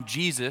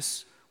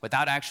Jesus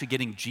without actually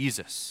getting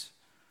Jesus.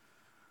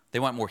 They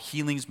want more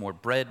healings, more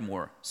bread,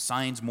 more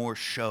signs, more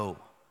show.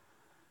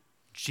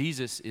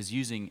 Jesus is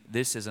using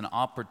this as an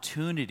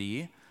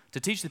opportunity to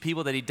teach the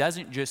people that he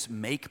doesn't just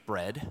make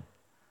bread,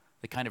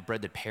 the kind of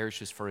bread that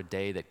perishes for a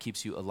day, that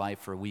keeps you alive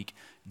for a week.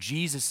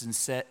 Jesus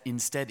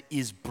instead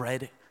is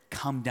bread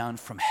come down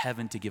from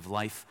heaven to give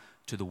life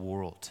to the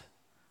world.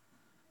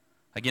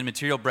 Again,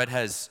 material bread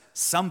has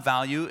some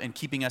value in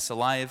keeping us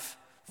alive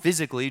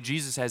physically.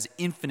 Jesus has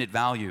infinite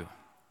value.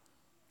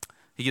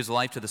 He gives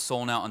life to the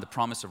soul now and the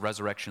promise of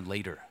resurrection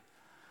later.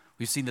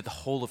 We've seen that the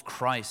whole of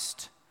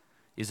Christ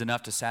is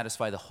enough to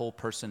satisfy the whole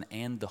person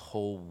and the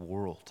whole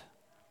world.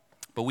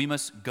 But we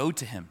must go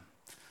to him.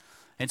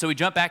 And so we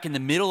jump back in the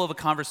middle of a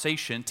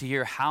conversation to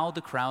hear how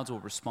the crowds will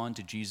respond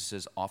to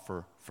Jesus'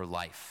 offer for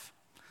life.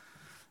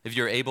 If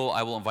you're able,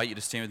 I will invite you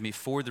to stand with me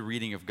for the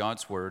reading of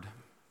God's word.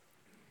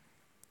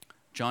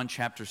 John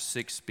chapter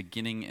 6,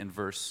 beginning in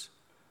verse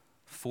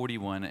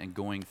 41 and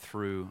going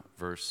through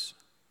verse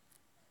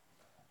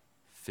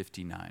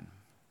 59.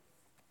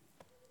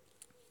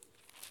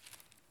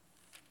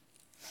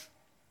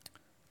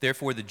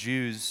 Therefore the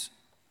Jews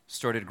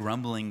started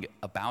grumbling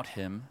about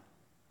him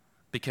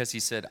because he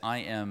said, I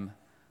am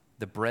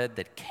the bread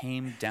that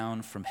came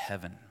down from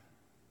heaven.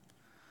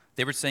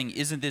 They were saying,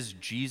 isn't this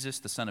Jesus,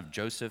 the son of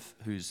Joseph,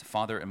 whose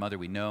father and mother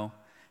we know?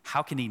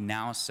 How can he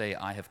now say,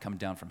 I have come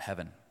down from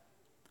heaven?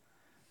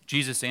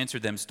 Jesus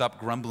answered them, stop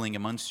grumbling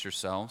amongst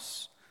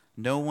yourselves.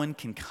 No one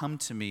can come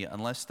to me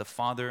unless the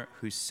Father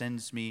who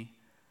sent me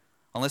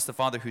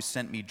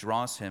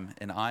draws him,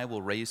 and I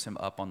will raise him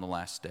up on the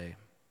last day.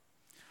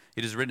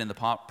 It is written in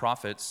the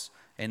prophets,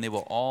 and they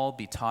will all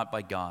be taught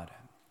by God.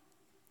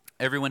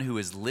 Everyone who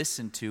has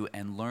listened to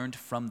and learned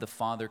from the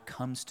Father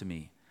comes to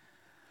me.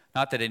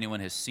 Not that anyone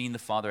has seen the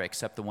Father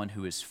except the one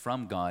who is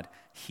from God.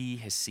 He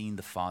has seen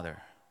the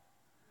Father.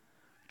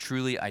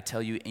 Truly, I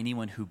tell you,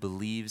 anyone who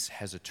believes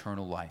has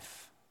eternal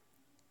life.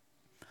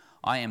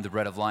 I am the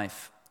bread of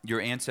life. Your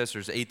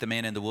ancestors ate the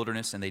manna in the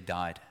wilderness and they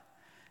died.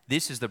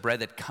 This is the bread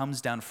that comes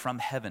down from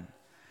heaven,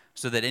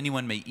 so that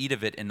anyone may eat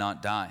of it and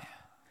not die.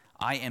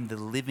 I am the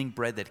living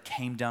bread that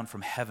came down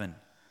from heaven.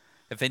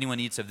 If anyone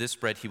eats of this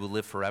bread, he will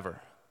live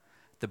forever.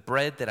 The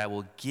bread that I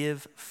will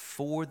give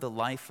for the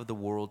life of the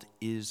world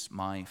is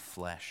my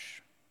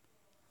flesh.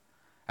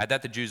 At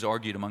that the Jews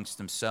argued amongst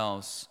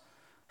themselves,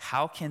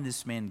 how can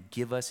this man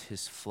give us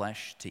his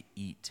flesh to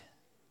eat?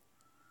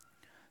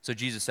 So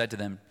Jesus said to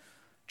them,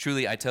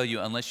 truly I tell you,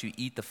 unless you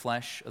eat the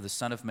flesh of the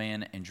Son of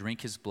Man and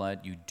drink his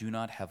blood, you do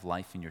not have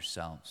life in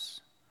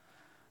yourselves.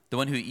 The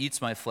one who eats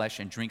my flesh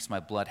and drinks my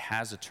blood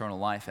has eternal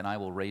life, and I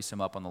will raise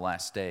him up on the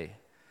last day.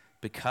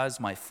 Because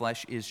my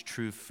flesh is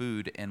true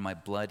food and my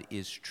blood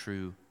is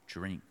true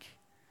drink.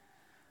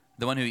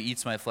 The one who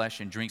eats my flesh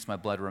and drinks my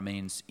blood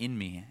remains in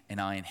me, and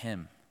I in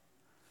him.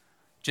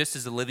 Just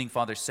as the living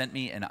Father sent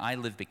me, and I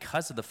live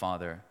because of the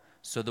Father,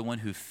 so the one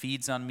who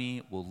feeds on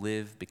me will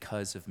live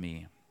because of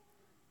me.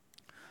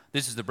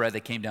 This is the bread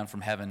that came down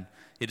from heaven.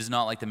 It is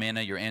not like the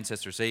manna your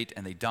ancestors ate,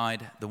 and they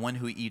died. The one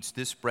who eats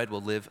this bread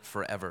will live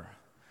forever.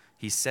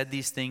 He said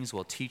these things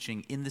while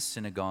teaching in the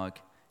synagogue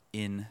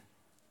in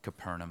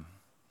Capernaum.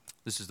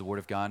 This is the word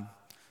of God.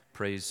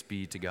 Praise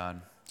be to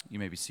God. You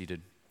may be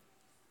seated.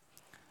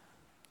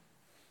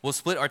 We'll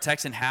split our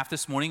text in half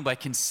this morning by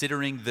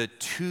considering the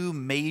two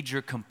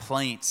major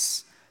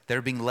complaints that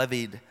are being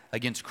levied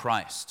against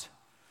Christ.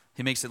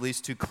 He makes at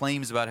least two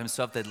claims about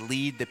himself that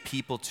lead the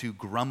people to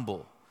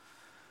grumble.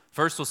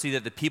 First, we'll see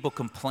that the people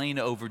complain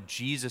over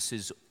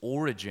Jesus'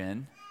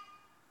 origin.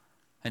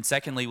 And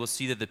secondly, we'll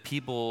see that the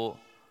people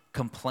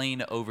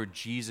complain over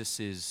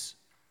Jesus'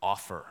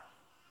 offer.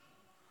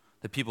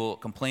 The people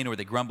complain or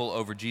they grumble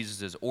over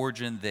Jesus'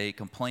 origin. They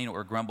complain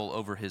or grumble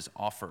over his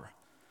offer.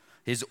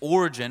 His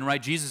origin,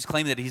 right? Jesus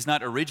claimed that he's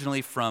not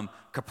originally from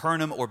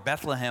Capernaum or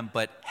Bethlehem,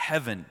 but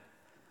heaven.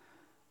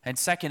 And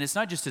second, it's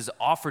not just his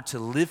offer to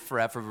live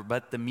forever,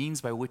 but the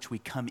means by which we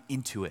come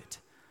into it.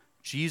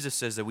 Jesus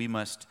says that we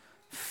must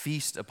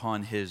feast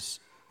upon his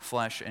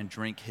flesh and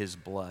drink his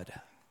blood.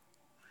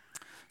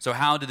 So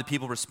how did the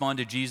people respond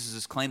to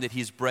Jesus' claim that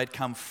he's bread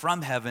come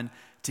from heaven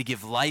to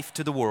give life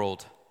to the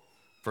world?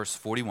 Verse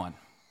 41,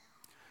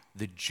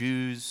 the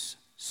Jews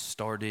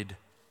started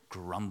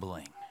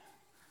grumbling.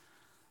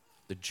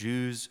 The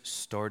Jews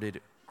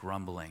started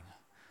grumbling.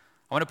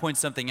 I want to point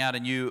something out,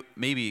 and you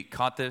maybe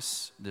caught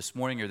this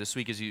morning or this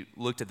week as you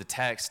looked at the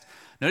text.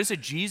 Notice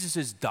that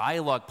Jesus'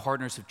 dialogue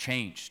partners have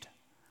changed.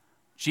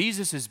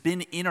 Jesus has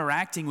been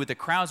interacting with the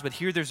crowds, but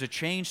here there's a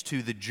change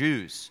to the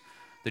Jews.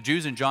 The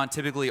Jews in John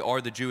typically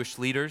are the Jewish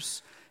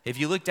leaders. If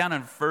you look down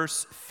on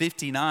verse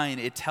 59,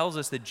 it tells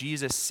us that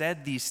Jesus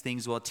said these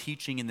things while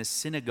teaching in the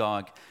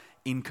synagogue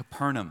in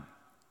Capernaum.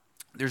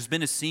 There's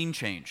been a scene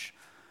change.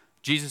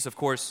 Jesus, of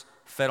course,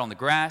 fed on the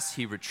grass.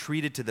 He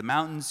retreated to the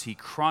mountains. He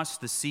crossed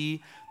the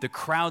sea. The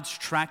crowds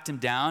tracked him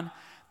down.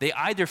 They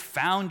either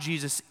found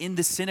Jesus in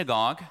the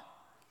synagogue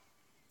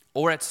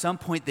or at some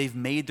point they've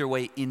made their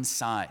way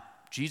inside.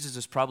 Jesus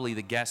is probably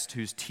the guest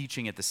who's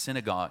teaching at the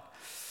synagogue.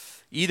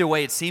 Either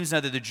way, it seems now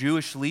that the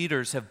Jewish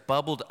leaders have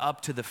bubbled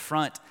up to the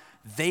front.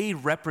 They,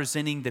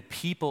 representing the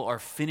people, are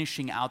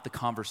finishing out the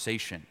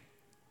conversation.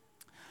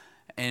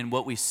 And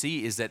what we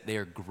see is that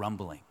they're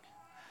grumbling.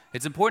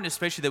 It's important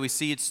especially that we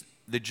see it's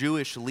the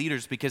Jewish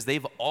leaders because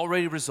they've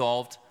already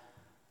resolved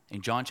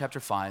in John chapter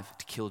 5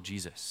 to kill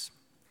Jesus.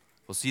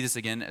 We'll see this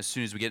again as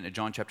soon as we get into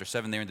John chapter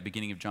 7 there in the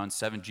beginning of John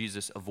 7.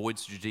 Jesus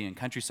avoids the Judean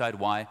countryside.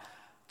 Why?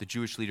 The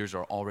Jewish leaders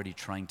are already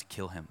trying to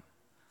kill him.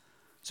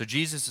 So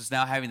Jesus is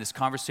now having this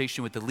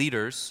conversation with the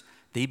leaders.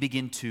 They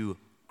begin to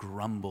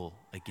grumble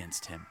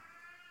against him.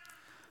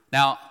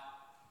 Now,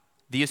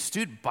 the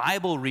astute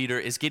Bible reader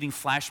is getting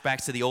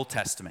flashbacks to the Old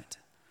Testament.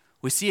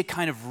 We see a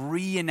kind of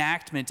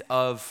reenactment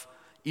of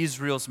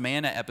Israel's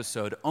manna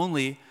episode,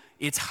 only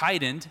it's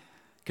heightened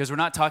because we're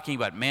not talking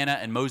about manna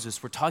and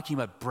Moses. We're talking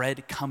about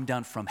bread come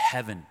down from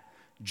heaven,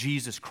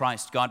 Jesus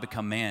Christ, God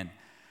become man.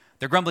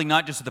 They're grumbling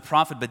not just at the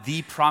prophet, but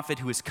the prophet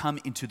who has come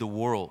into the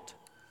world.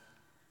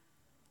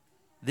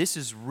 This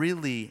is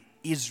really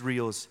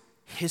Israel's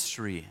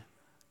history.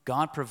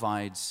 God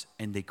provides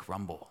and they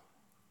grumble.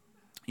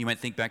 You might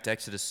think back to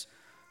Exodus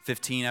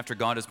 15, after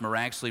God has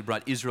miraculously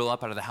brought Israel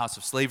up out of the house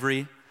of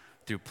slavery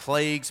through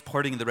plagues,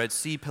 parting of the Red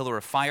Sea, pillar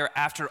of fire.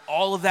 After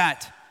all of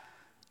that,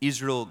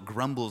 Israel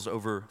grumbles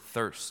over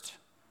thirst.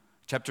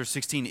 Chapter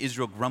 16,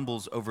 Israel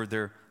grumbles over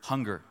their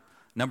hunger.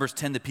 Numbers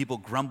 10, the people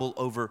grumble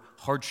over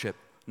hardship.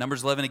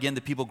 Numbers 11, again,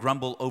 the people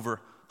grumble over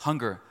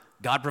hunger.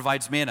 God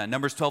provides manna.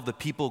 Numbers 12, the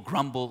people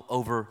grumble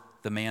over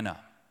the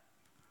manna.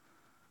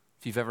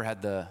 If you've ever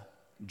had the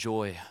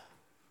joy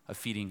of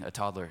feeding a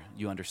toddler,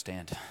 you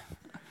understand.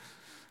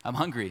 I'm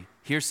hungry.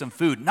 Here's some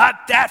food.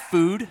 Not that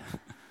food.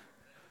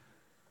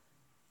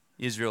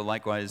 Israel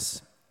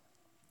likewise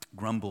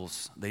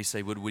grumbles. They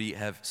say, would we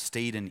have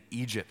stayed in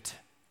Egypt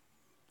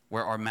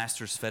where our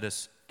masters fed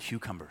us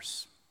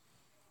cucumbers?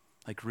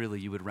 Like really,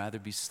 you would rather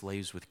be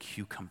slaves with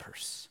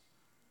cucumbers.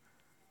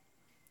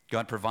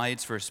 God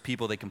provides for his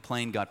people, they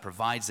complain. God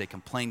provides, they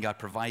complain. God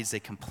provides, they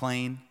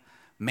complain.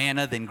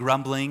 Manna, then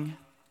grumbling.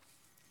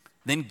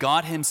 Then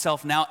God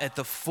himself now at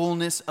the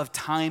fullness of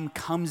time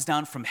comes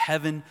down from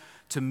heaven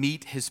to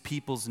meet his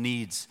people's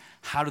needs.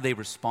 How do they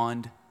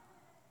respond?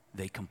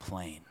 They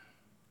complain.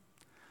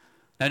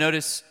 Now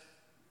notice,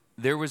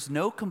 there was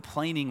no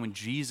complaining when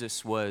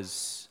Jesus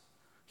was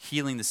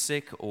healing the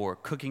sick or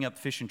cooking up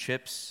fish and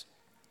chips.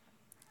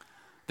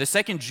 The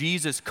second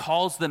Jesus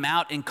calls them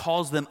out and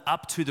calls them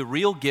up to the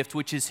real gift,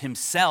 which is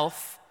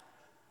himself,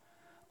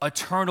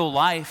 eternal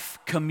life,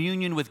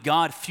 communion with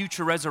God,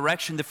 future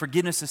resurrection, the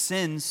forgiveness of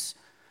sins.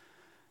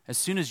 As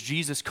soon as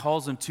Jesus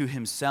calls them to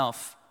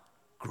himself,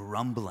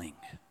 grumbling.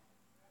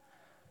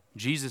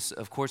 Jesus,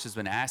 of course, has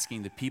been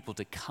asking the people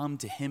to come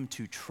to him,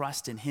 to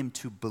trust in him,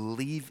 to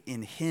believe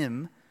in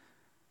him.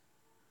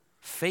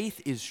 Faith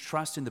is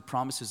trust in the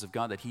promises of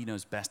God that he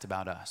knows best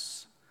about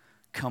us.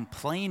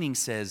 Complaining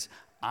says,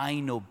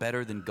 I know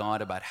better than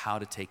God about how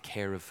to take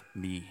care of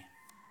me.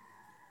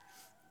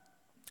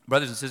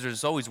 Brothers and sisters,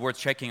 it's always worth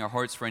checking our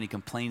hearts for any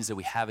complaints that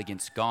we have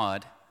against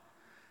God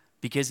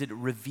because it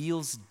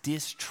reveals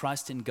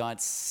distrust in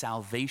God's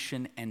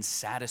salvation and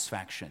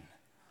satisfaction.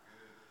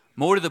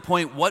 More to the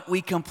point, what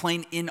we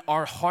complain in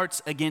our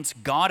hearts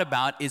against God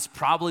about is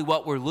probably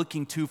what we're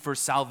looking to for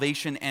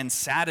salvation and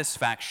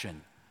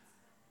satisfaction.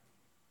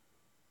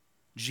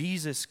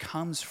 Jesus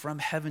comes from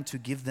heaven to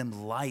give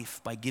them life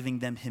by giving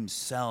them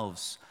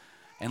himself.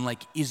 And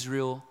like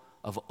Israel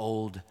of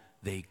old,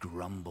 they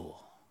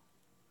grumble.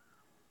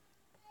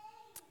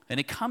 And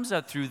it comes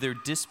out through their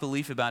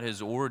disbelief about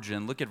his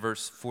origin. Look at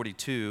verse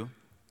 42.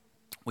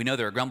 We know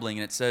they're grumbling,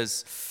 and it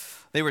says,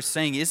 they were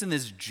saying, isn't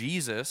this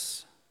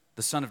Jesus,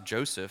 the son of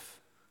Joseph,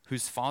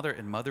 whose father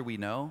and mother we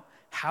know?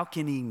 How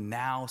can he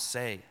now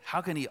say, how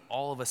can he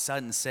all of a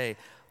sudden say,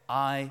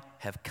 I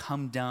have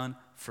come down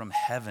from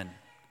heaven?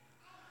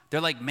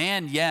 They're like,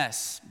 man,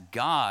 yes,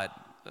 God.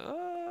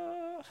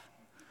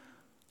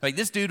 Like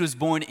this dude was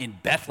born in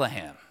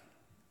Bethlehem.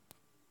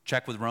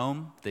 Check with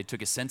Rome. They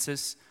took a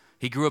census.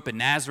 He grew up in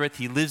Nazareth.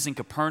 He lives in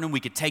Capernaum. We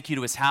could take you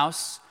to his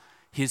house.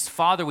 His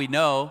father we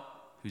know,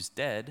 who's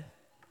dead.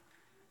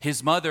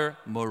 His mother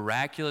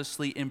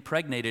miraculously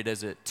impregnated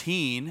as a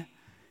teen.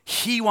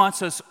 He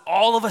wants us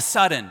all of a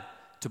sudden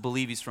to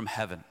believe he's from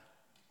heaven.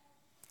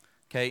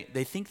 Okay,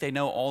 they think they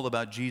know all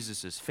about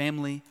Jesus'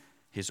 family,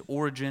 his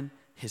origin,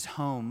 his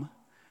home.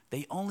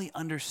 They only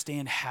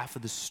understand half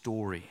of the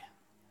story.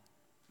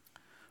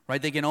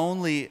 Right? They can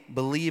only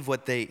believe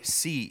what they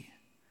see.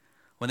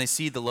 When they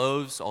see the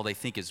loaves, all they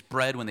think is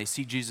bread. When they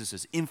see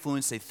Jesus'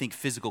 influence, they think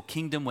physical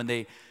kingdom. When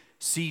they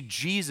see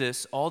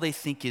Jesus, all they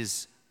think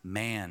is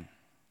man.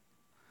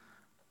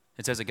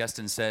 It's as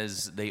Augustine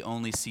says, they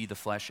only see the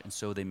flesh and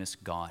so they miss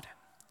God.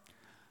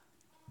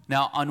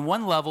 Now, on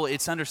one level,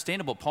 it's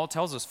understandable. Paul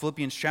tells us,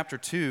 Philippians chapter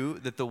 2,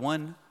 that the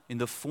one in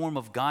the form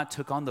of God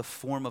took on the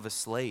form of a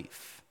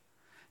slave.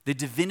 The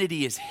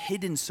divinity is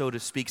hidden, so to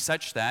speak,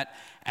 such that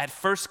at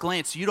first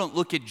glance, you don't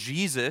look at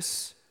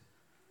Jesus,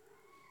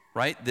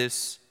 right,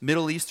 this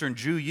Middle Eastern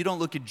Jew, you don't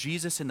look at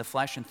Jesus in the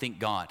flesh and think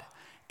God.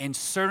 and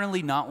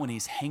certainly not when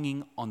he's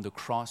hanging on the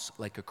cross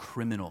like a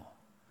criminal.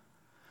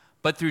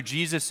 But through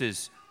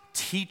Jesus'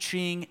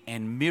 teaching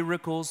and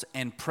miracles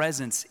and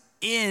presence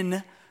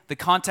in the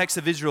context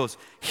of Israel's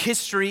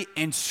history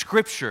and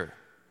scripture,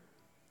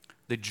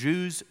 the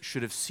Jews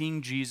should have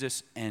seen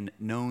Jesus and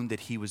known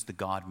that he was the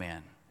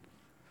God-man.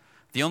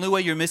 The only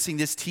way you're missing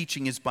this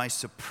teaching is by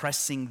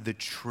suppressing the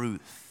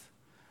truth.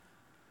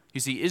 You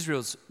see,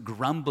 Israel's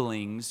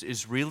grumblings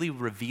is really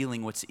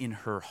revealing what's in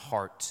her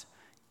heart: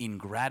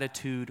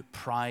 ingratitude,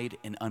 pride,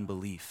 and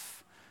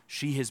unbelief.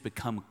 She has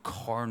become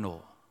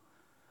carnal.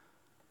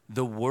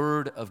 The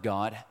word of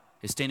God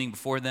is standing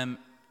before them,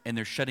 and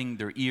they're shutting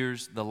their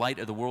ears. The light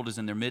of the world is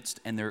in their midst,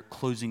 and they're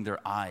closing their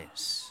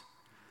eyes.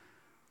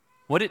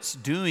 What it's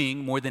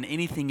doing more than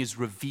anything is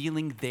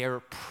revealing their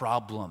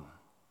problem.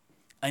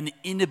 An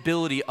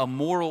inability, a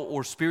moral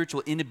or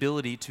spiritual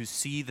inability to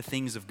see the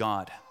things of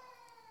God.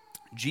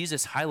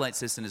 Jesus highlights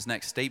this in his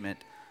next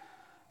statement.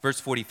 Verse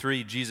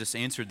 43, Jesus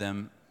answered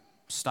them,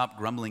 "Stop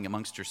grumbling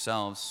amongst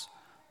yourselves.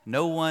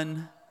 No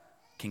one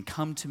can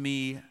come to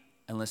me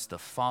unless the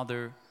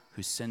Father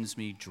who sends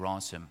me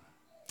draws him,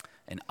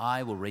 and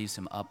I will raise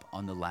him up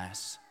on the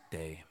last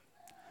day."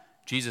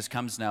 Jesus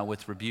comes now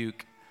with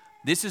rebuke.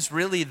 This is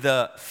really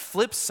the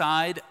flip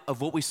side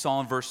of what we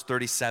saw in verse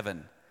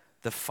 37.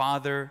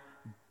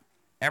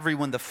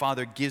 Everyone the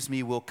Father gives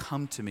me will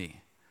come to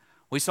me.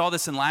 We saw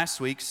this in last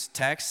week's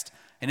text.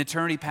 In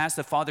eternity past,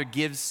 the Father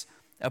gives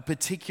a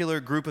particular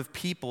group of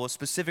people, a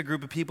specific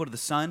group of people to the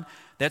Son.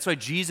 That's why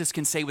Jesus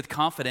can say with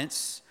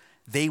confidence,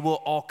 "They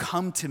will all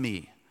come to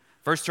me."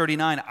 Verse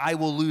 39, "I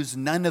will lose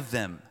none of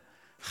them."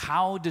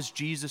 How does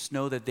Jesus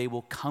know that they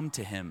will come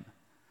to him?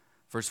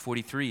 Verse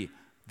 43,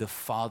 "The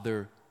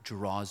Father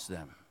draws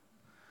them."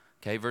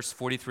 Okay, verse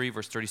 43,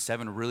 verse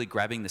 37, really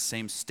grabbing the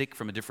same stick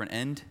from a different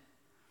end.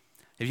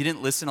 If you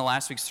didn't listen to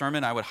last week's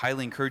sermon, I would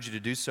highly encourage you to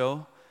do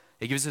so.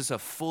 It gives us a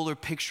fuller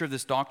picture of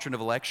this doctrine of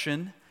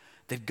election,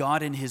 that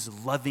God in his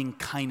loving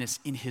kindness,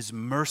 in his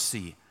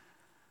mercy,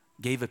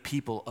 gave a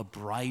people a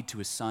bride to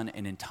his Son,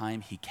 and in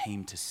time he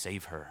came to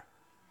save her.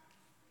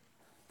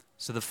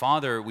 So the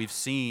Father, we've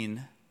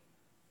seen,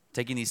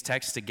 taking these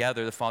texts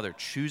together, the Father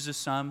chooses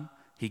some.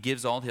 He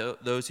gives all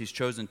those he's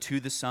chosen to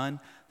the Son.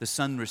 The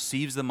Son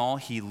receives them all.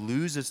 He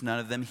loses none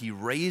of them. He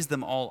raised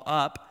them all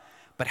up.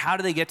 But how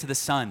do they get to the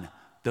Son?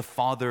 The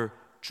Father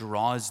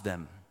draws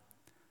them.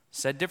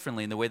 Said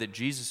differently, in the way that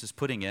Jesus is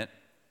putting it,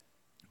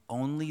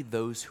 only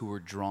those who are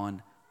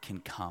drawn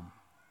can come.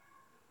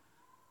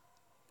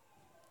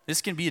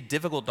 This can be a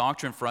difficult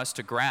doctrine for us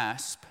to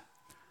grasp.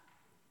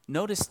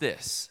 Notice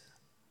this.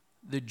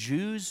 The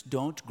Jews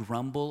don't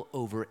grumble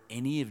over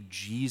any of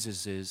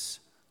Jesus'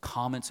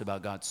 comments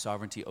about God's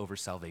sovereignty over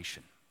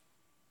salvation.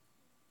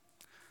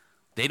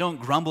 They don't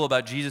grumble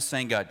about Jesus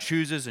saying God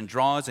chooses and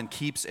draws and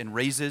keeps and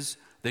raises.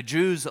 The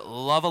Jews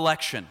love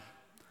election.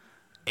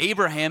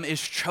 Abraham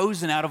is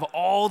chosen out of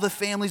all the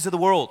families of the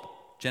world,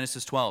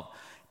 Genesis 12.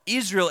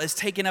 Israel is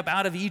taken up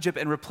out of Egypt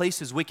and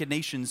replaces wicked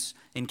nations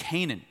in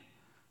Canaan,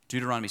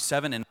 Deuteronomy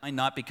 7 and 9,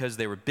 not because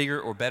they were bigger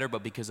or better,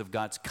 but because of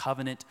God's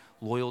covenant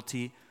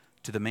loyalty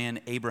to the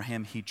man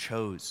Abraham he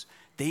chose.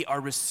 They are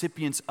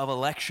recipients of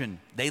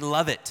election. They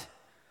love it.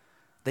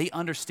 They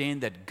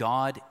understand that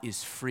God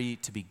is free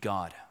to be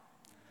God.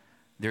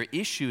 Their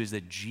issue is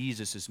that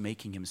Jesus is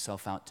making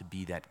himself out to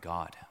be that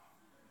God.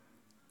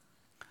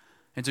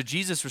 And so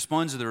Jesus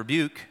responds to the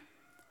rebuke.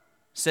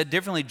 Said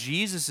differently,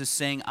 Jesus is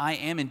saying, "I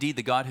am indeed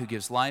the God who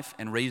gives life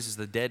and raises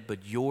the dead,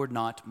 but you're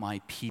not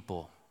my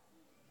people."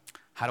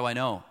 How do I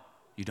know?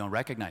 You don't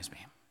recognize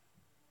me.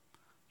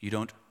 You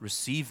don't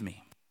receive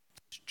me.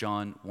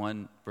 John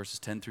 1, verses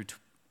 10 through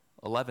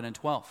 11 and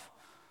 12.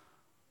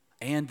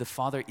 And the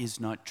Father is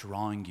not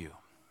drawing you.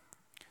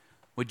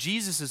 What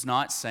Jesus is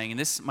not saying, and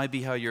this might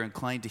be how you're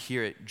inclined to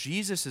hear it,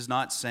 Jesus is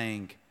not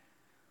saying,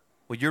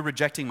 "Well, you're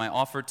rejecting my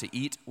offer to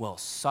eat. Well,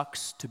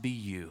 sucks to be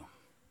you.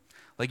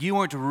 Like you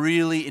weren't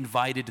really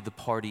invited to the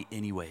party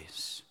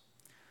anyways."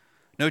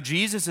 No,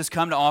 Jesus has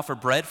come to offer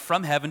bread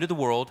from heaven to the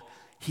world.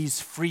 He's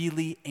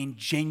freely and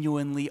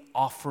genuinely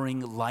offering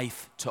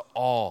life to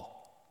all.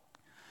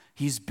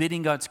 He's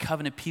bidding God's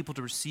covenant people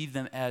to receive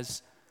them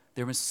as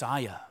their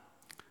Messiah.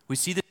 We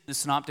see this in the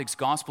Synoptic's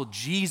Gospel,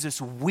 Jesus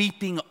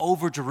weeping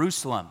over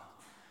Jerusalem.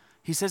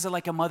 He says that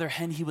like a mother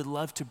hen, he would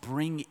love to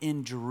bring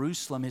in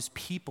Jerusalem, his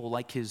people,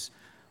 like his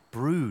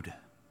brood.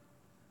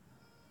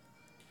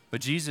 But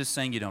Jesus is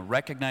saying, you don't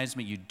recognize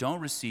me, you don't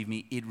receive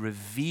me. It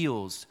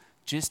reveals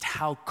just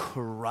how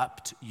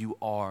corrupt you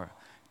are,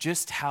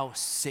 just how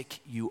sick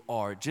you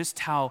are, just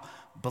how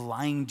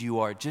blind you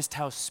are, just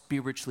how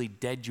spiritually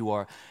dead you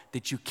are,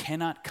 that you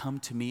cannot come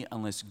to me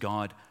unless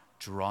God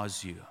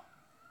draws you.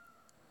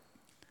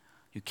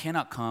 You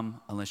cannot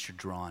come unless you're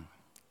drawn.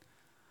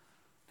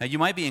 Now, you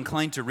might be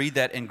inclined to read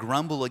that and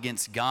grumble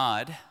against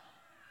God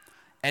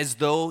as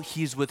though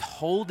he's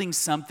withholding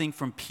something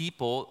from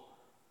people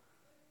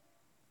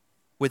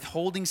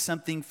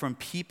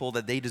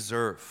that they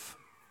deserve.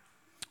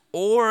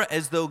 Or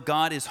as though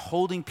God is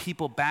holding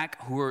people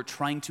back who are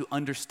trying to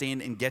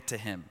understand and get to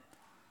him.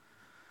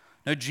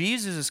 No,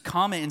 Jesus'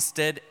 comment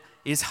instead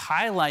is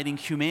highlighting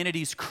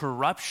humanity's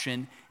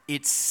corruption,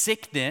 its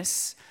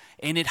sickness,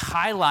 and it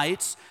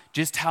highlights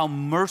just how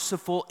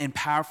merciful and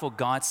powerful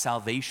God's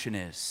salvation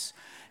is.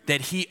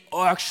 That he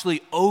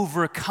actually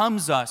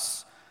overcomes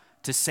us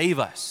to save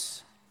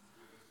us.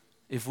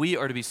 If we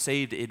are to be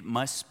saved, it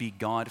must be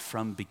God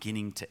from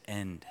beginning to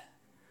end.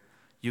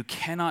 You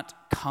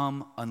cannot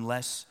come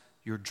unless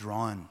you're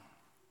drawn.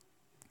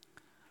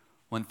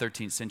 One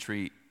 13th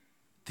century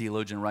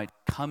theologian writes,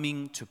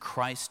 coming to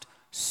Christ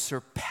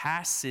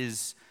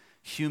surpasses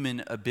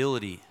human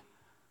ability.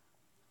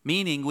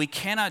 Meaning, we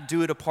cannot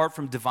do it apart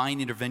from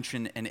divine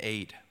intervention and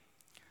aid.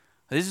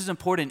 This is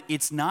important.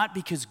 It's not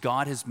because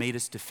God has made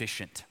us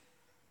deficient.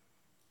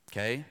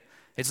 Okay?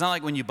 It's not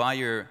like when you buy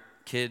your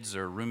kids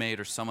or roommate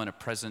or someone a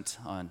present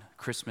on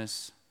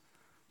Christmas.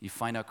 You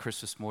find out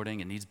Christmas morning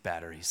it needs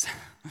batteries.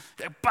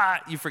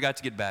 But you forgot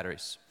to get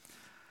batteries.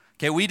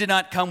 Okay, we did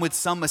not come with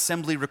some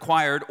assembly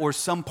required or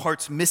some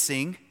parts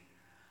missing.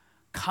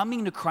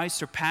 Coming to Christ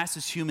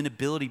surpasses human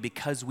ability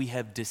because we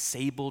have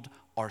disabled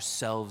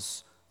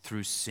ourselves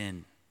through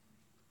sin.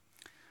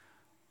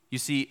 You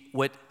see,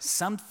 what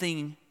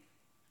something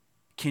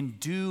can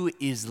do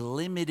is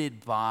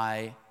limited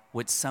by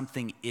what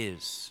something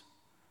is.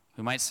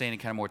 We might say in a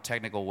kind of more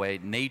technical way,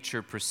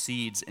 nature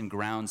precedes and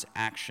grounds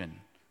action.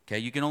 Okay,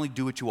 you can only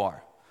do what you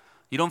are.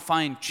 You don't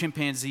find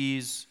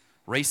chimpanzees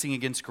racing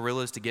against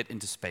gorillas to get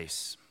into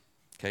space.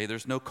 Okay,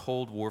 there's no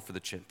Cold War for the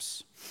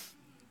chimps.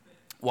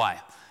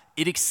 Why?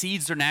 It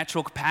exceeds their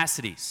natural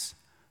capacities.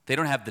 They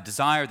don't have the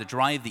desire, the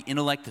drive, the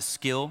intellect, the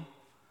skill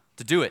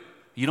to do it.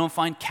 You don't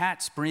find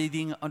cats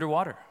breathing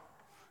underwater.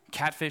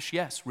 Catfish,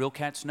 yes. Real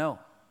cats, no.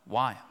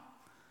 Why?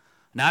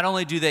 Not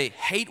only do they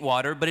hate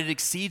water, but it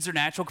exceeds their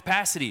natural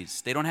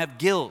capacities. They don't have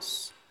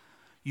gills.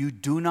 You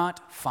do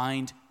not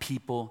find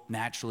people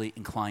naturally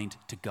inclined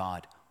to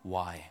God.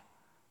 Why?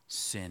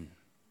 Sin.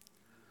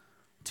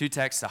 Two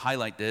texts to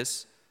highlight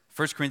this.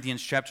 1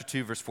 Corinthians chapter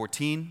 2, verse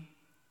 14.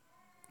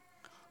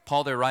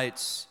 Paul there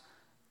writes,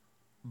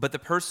 but the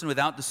person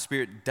without the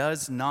Spirit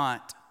does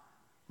not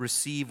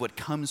receive what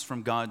comes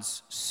from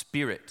God's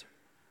Spirit,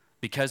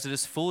 because it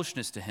is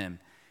foolishness to him.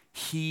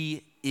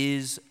 He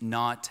is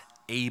not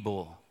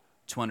able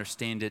to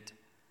understand it,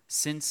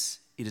 since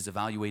it is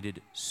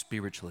evaluated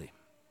spiritually.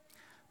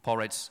 Paul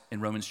writes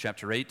in Romans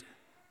chapter 8,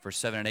 verse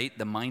 7 and 8,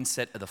 the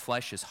mindset of the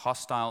flesh is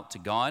hostile to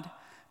God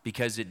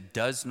because it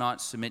does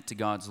not submit to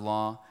God's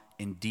law.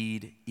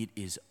 Indeed, it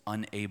is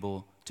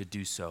unable to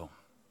do so.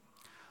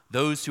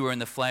 Those who are in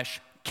the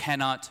flesh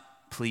cannot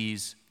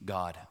please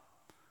God,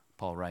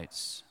 Paul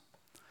writes.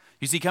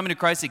 You see, coming to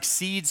Christ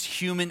exceeds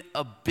human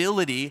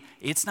ability.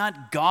 It's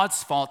not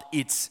God's fault,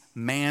 it's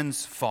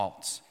man's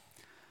fault.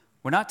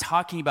 We're not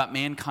talking about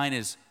mankind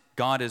as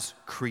God has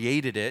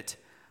created it,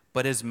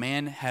 but as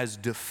man has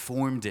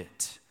deformed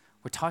it.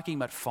 We're talking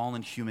about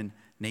fallen human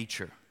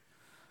nature.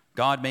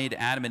 God made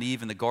Adam and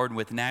Eve in the garden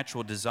with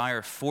natural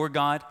desire for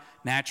God,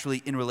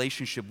 naturally in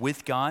relationship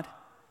with God.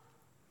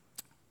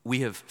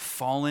 We have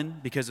fallen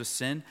because of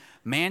sin.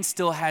 Man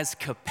still has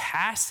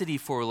capacity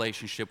for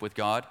relationship with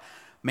God.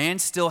 Man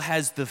still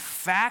has the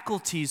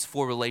faculties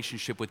for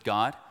relationship with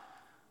God.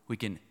 We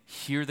can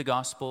hear the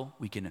gospel.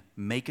 We can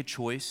make a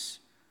choice.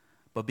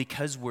 But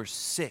because we're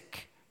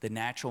sick, the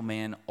natural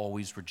man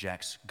always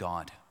rejects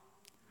God.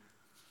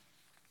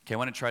 Okay, I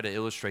want to try to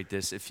illustrate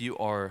this. If you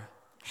are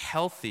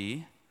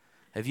healthy,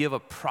 if you have a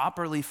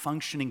properly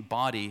functioning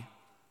body,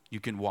 you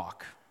can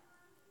walk.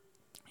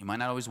 You might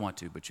not always want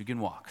to, but you can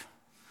walk.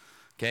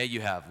 Okay,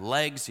 you have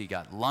legs, you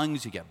got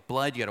lungs, you got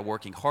blood, you got a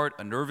working heart,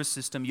 a nervous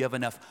system, you have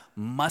enough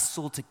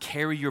muscle to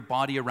carry your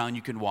body around,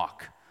 you can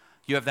walk.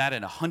 You have that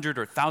and 100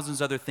 or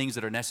thousands other things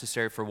that are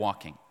necessary for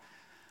walking.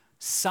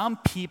 Some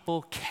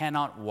people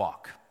cannot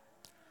walk.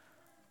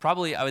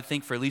 Probably, I would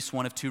think, for at least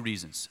one of two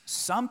reasons.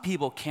 Some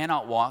people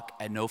cannot walk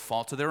at no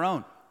fault of their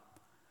own.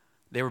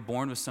 They were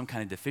born with some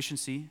kind of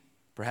deficiency.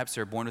 Perhaps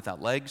they were born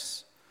without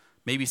legs.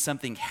 Maybe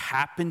something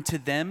happened to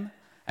them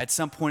at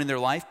some point in their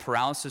life.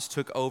 Paralysis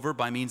took over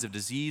by means of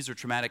disease or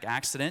traumatic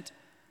accident.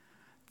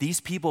 These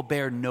people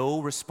bear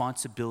no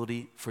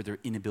responsibility for their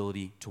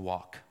inability to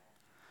walk.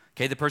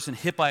 Okay, the person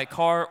hit by a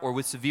car or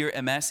with severe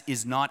MS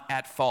is not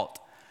at fault.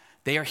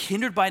 They are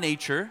hindered by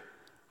nature,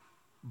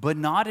 but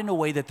not in a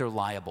way that they're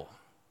liable.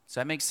 Does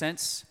that make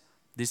sense?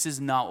 This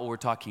is not what we're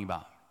talking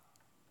about.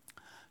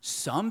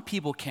 Some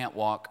people can't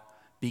walk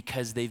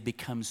because they've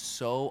become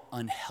so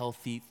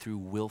unhealthy through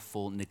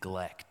willful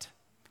neglect.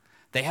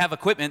 They have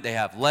equipment, they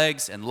have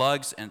legs and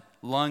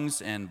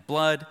lungs and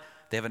blood,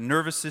 they have a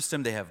nervous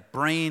system, they have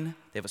brain,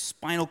 they have a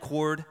spinal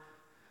cord,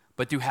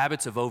 but through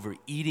habits of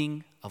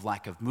overeating, of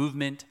lack of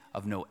movement,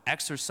 of no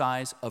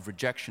exercise, of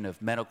rejection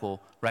of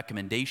medical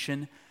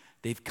recommendation,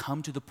 they've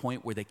come to the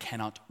point where they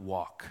cannot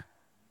walk.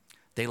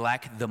 They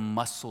lack the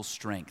muscle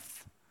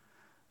strength,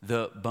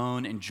 the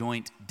bone and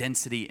joint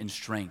density and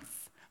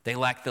strength. They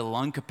lack the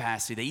lung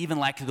capacity. They even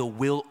lack the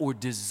will or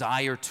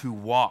desire to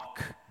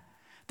walk.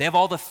 They have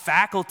all the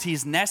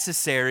faculties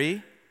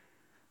necessary,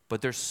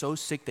 but they're so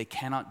sick they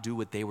cannot do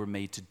what they were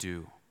made to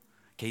do.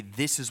 Okay,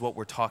 this is what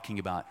we're talking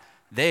about.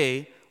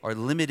 They are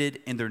limited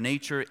in their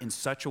nature in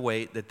such a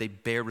way that they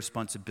bear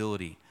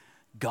responsibility.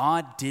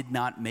 God did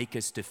not make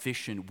us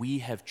deficient. We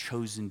have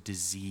chosen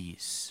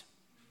disease.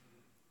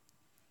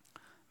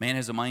 Man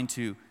has a mind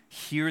to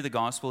hear the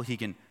gospel. He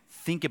can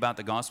think about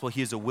the gospel.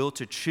 He has a will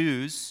to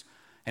choose.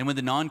 And when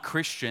the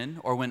non-Christian,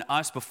 or when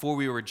us, before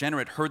we were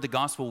regenerate, heard the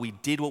gospel, we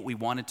did what we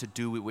wanted to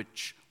do,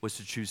 which was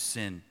to choose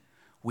sin.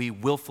 We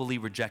willfully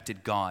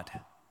rejected God.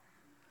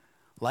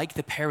 Like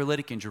the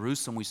paralytic in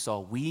Jerusalem we saw,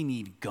 we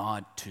need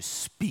God to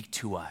speak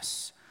to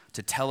us,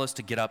 to tell us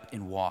to get up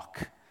and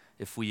walk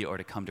if we are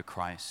to come to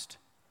Christ.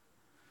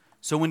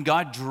 So when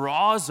God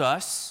draws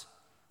us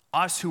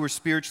who are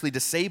spiritually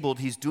disabled,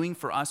 he's doing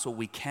for us what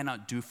we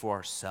cannot do for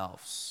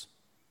ourselves.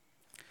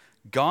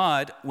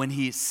 God, when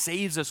he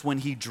saves us, when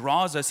he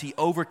draws us, he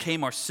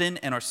overcame our sin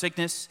and our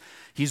sickness.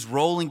 He's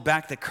rolling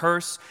back the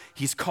curse.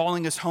 He's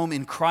calling us home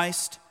in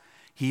Christ.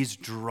 He's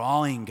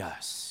drawing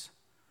us.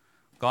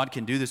 God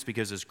can do this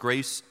because his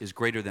grace is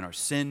greater than our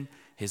sin,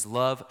 his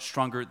love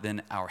stronger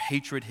than our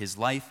hatred, his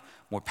life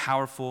more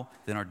powerful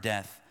than our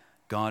death.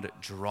 God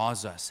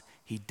draws us.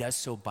 He does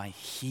so by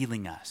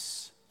healing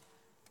us.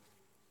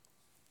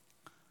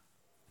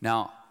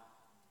 Now,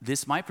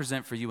 this might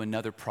present for you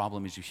another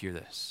problem as you hear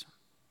this.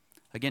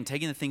 Again,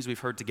 taking the things we've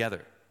heard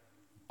together,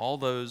 all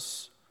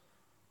those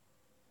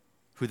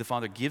who the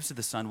Father gives to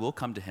the Son will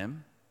come to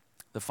him.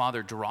 The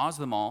Father draws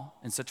them all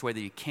in such a way that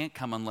you can't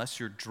come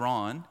unless you're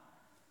drawn.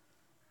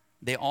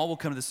 They all will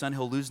come to the Son.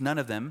 He'll lose none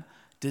of them.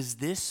 Does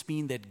this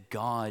mean that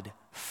God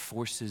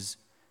forces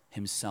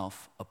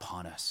himself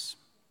upon us?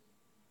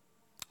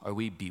 Are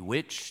we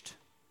bewitched?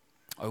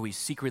 Are we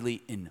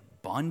secretly in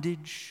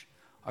bondage?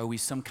 Are we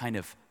some kind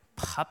of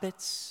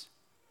puppets?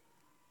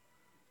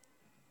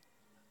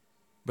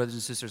 Brothers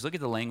and sisters, look at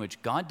the language.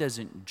 God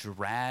doesn't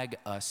drag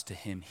us to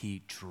him.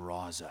 He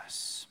draws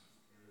us.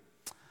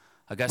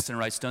 Augustine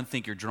writes, don't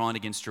think you're drawn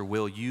against your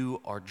will. You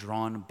are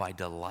drawn by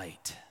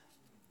delight.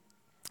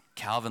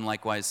 Calvin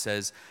likewise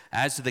says,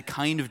 as to the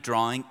kind of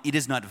drawing, it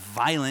is not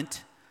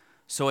violent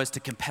so as to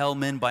compel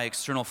men by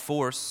external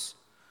force.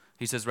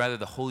 He says, rather,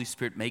 the Holy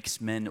Spirit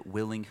makes men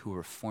willing who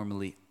were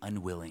formerly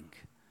unwilling.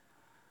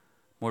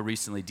 More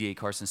recently, D.A.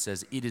 Carson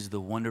says, it is the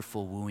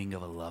wonderful wooing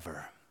of a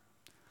lover.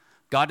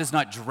 God does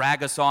not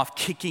drag us off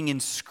kicking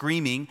and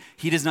screaming.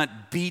 He does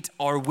not beat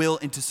our will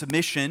into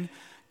submission.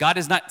 God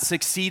does not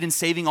succeed in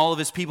saving all of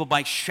his people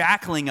by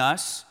shackling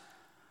us.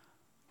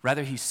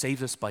 Rather, he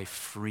saves us by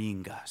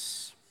freeing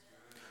us.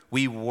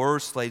 We were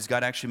slaves.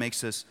 God actually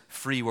makes us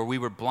free. Where we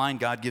were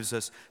blind, God gives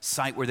us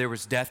sight. Where there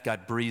was death,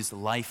 God breathes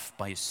life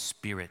by his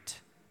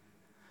Spirit.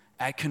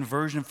 At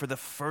conversion, for the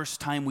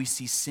first time, we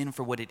see sin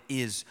for what it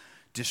is,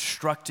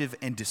 destructive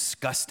and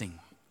disgusting.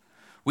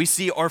 We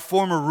see our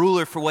former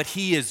ruler for what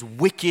he is,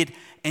 wicked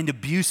and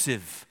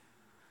abusive.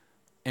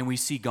 And we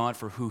see God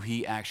for who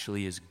he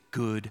actually is,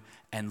 good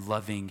and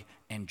loving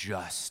and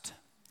just.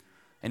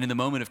 And in the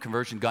moment of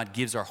conversion, God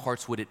gives our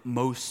hearts what it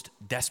most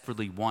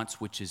desperately wants,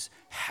 which is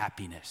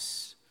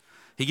happiness.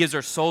 He gives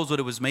our souls what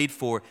it was made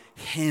for,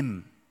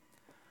 him.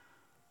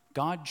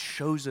 God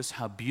shows us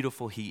how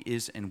beautiful he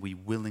is, and we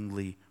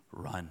willingly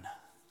run.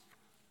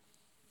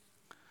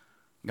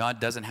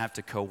 God doesn't have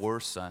to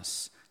coerce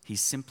us. He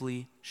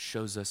simply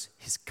shows us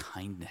his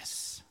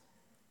kindness.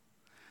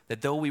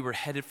 That though we were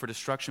headed for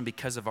destruction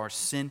because of our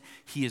sin,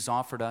 he has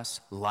offered us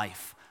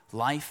life.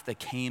 Life that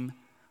came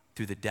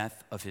through the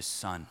death of his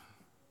Son.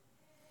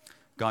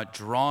 God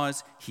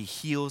draws, he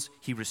heals,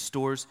 he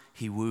restores,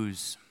 he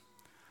woos.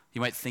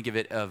 You might think of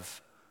it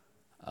of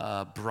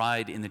a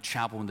bride in the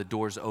chapel when the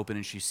doors open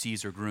and she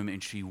sees her groom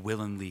and she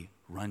willingly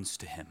runs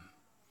to him.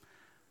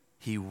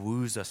 He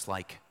woos us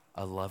like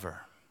a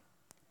lover.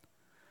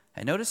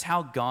 And notice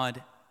how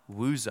God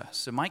woos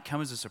us. It might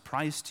come as a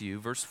surprise to you.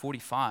 Verse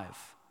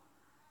 45,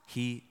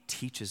 he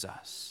teaches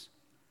us.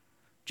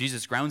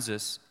 Jesus grounds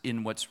us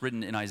in what's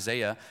written in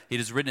Isaiah.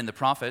 It is written in the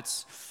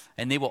prophets,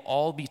 and they will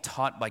all be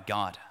taught by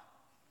God.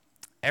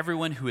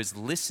 Everyone who has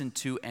listened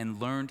to and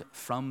learned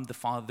from the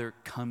Father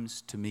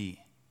comes to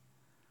me.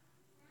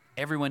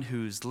 Everyone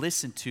who's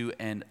listened to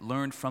and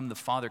learned from the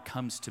Father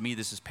comes to me.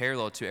 This is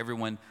parallel to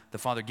everyone the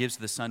Father gives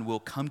to the Son will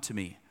come to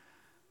me.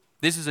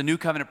 This is a new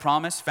covenant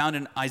promise found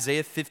in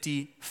Isaiah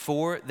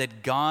 54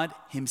 that God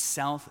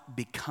himself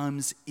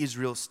becomes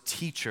Israel's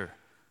teacher.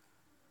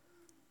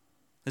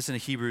 Listen to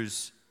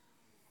Hebrews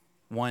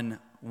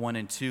 1:1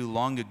 and 2.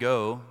 Long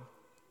ago,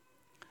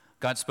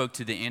 God spoke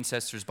to the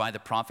ancestors by the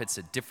prophets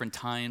at different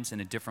times and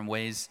in different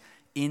ways.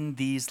 In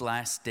these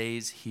last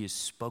days, he has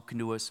spoken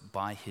to us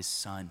by his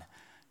Son.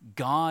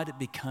 God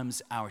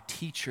becomes our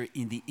teacher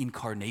in the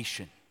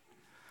incarnation.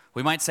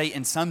 We might say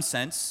in some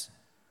sense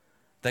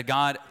that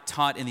God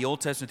taught in the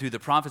Old Testament through the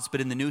prophets, but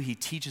in the New, he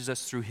teaches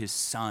us through his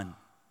Son.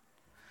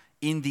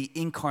 In the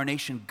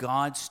incarnation,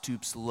 God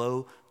stoops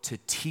low to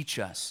teach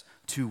us,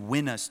 to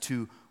win us,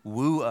 to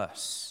woo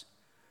us.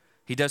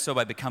 He does so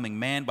by becoming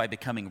man, by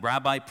becoming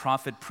rabbi,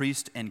 prophet,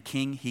 priest, and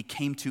king. He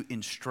came to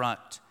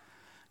instruct.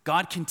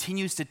 God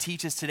continues to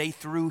teach us today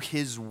through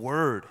his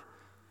word.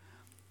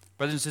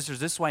 Brothers and sisters,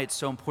 this is why it's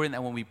so important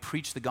that when we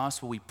preach the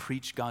gospel, we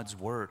preach God's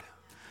word.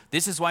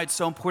 This is why it's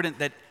so important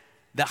that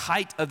the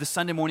height of the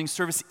Sunday morning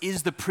service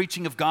is the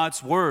preaching of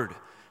God's word,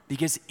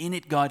 because in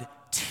it God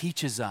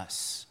teaches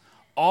us.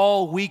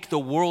 All week the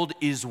world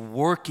is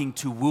working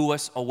to woo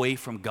us away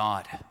from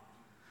God.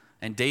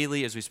 And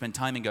daily as we spend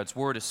time in God's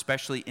word,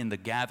 especially in the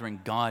gathering,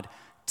 God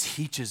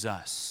teaches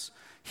us.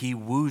 He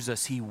woos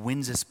us. He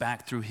wins us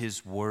back through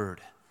his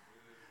word.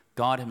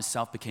 God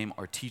himself became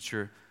our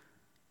teacher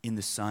in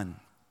the Son.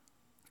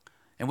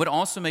 And what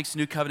also makes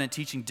New Covenant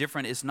teaching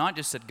different is not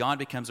just that God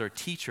becomes our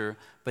teacher,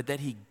 but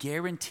that he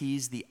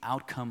guarantees the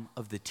outcome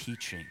of the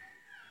teaching.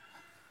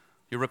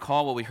 You'll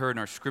recall what we heard in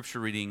our scripture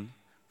reading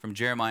from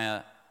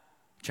Jeremiah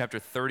chapter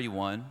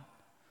 31.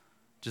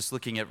 Just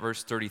looking at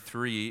verse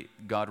 33,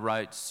 God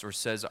writes or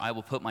says, I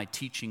will put my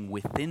teaching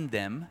within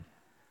them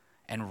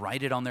and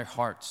write it on their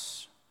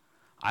hearts.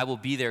 I will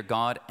be their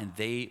God and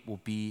they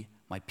will be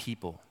my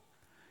people.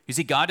 You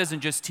see, God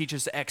doesn't just teach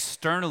us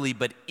externally,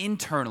 but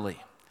internally.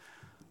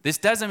 This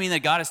doesn't mean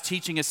that God is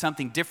teaching us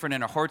something different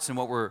in our hearts than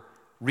what we're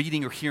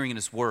reading or hearing in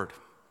his word.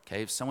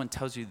 Okay, if someone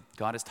tells you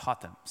God has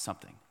taught them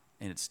something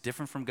and it's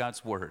different from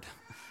God's word,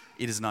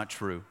 it is not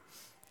true.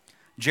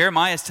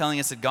 Jeremiah is telling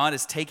us that God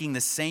is taking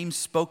the same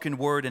spoken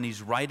word and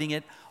he's writing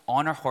it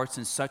on our hearts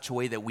in such a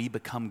way that we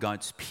become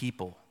God's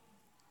people.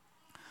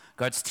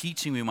 God's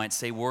teaching, we might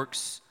say,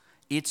 works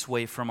its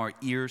way from our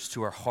ears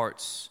to our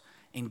hearts,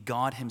 and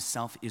God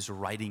himself is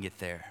writing it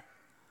there.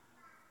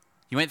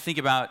 You might think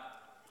about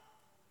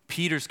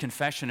Peter's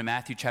confession in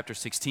Matthew chapter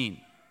 16.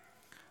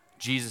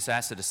 Jesus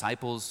asked the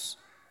disciples,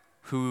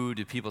 who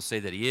do people say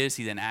that he is?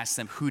 He then asks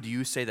them, who do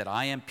you say that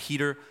I am?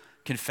 Peter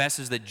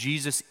confesses that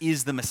Jesus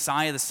is the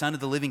Messiah, the Son of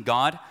the living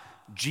God.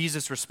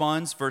 Jesus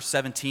responds, verse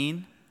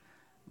 17,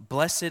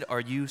 blessed are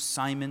you,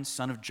 Simon,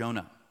 son of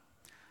Jonah,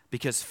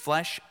 because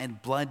flesh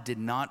and blood did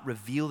not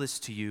reveal this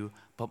to you,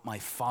 but my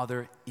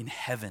Father in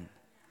heaven.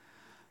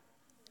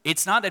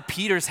 It's not that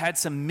Peter's had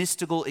some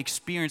mystical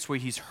experience where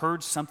he's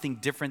heard something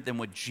different than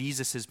what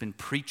Jesus has been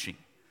preaching.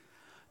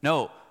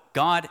 No,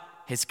 God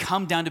has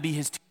come down to be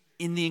his teacher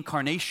in the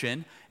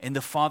incarnation, and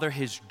the Father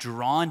has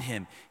drawn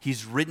him.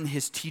 He's written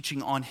his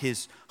teaching on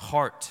his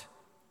heart.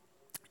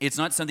 It's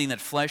not something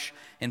that flesh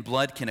and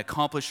blood can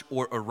accomplish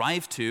or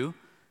arrive to.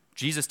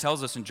 Jesus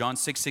tells us in John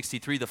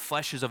 6:63, the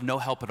flesh is of no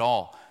help at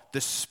all. The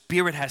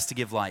Spirit has to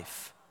give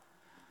life.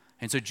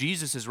 And so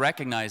Jesus is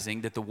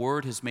recognizing that the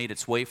word has made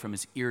its way from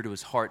his ear to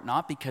his heart,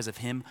 not because of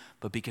him,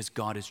 but because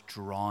God is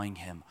drawing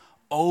him,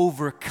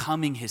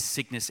 overcoming his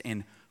sickness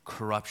and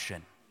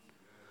corruption.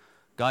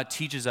 God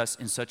teaches us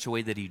in such a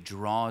way that he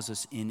draws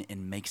us in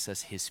and makes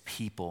us his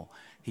people.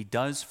 He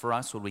does for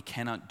us what we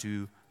cannot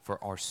do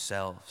for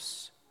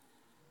ourselves.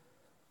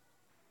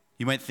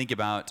 You might think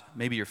about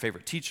maybe your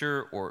favorite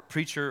teacher or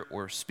preacher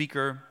or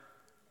speaker.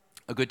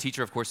 A good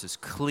teacher, of course, is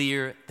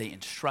clear. They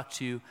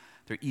instruct you.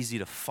 They're easy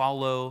to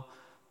follow.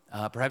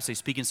 Perhaps they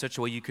speak in such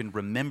a way you can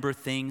remember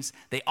things.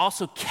 They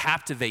also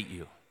captivate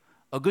you.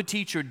 A good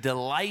teacher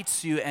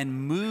delights you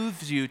and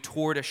moves you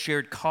toward a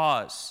shared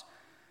cause.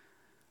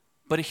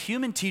 But a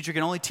human teacher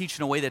can only teach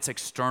in a way that's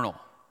external.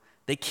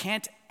 They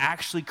can't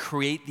actually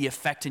create the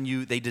effect in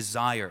you they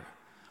desire.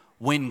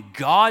 When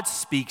God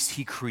speaks,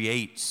 he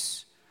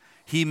creates.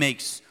 He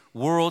makes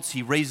worlds,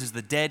 he raises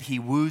the dead, he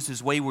woos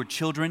his wayward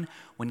children.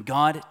 When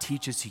God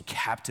teaches, he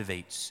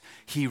captivates,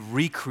 he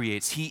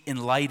recreates, he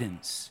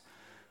enlightens.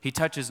 He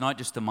touches not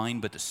just the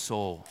mind, but the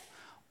soul.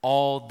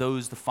 All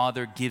those the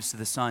Father gives to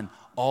the Son,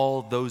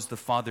 all those the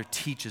Father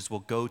teaches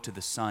will go to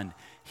the Son.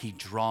 He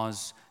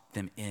draws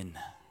them in.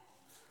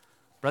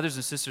 Brothers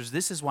and sisters,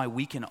 this is why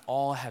we can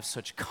all have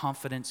such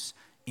confidence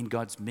in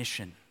God's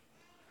mission.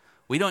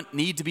 We don't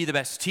need to be the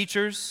best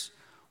teachers.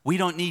 We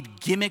don't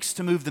need gimmicks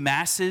to move the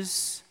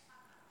masses.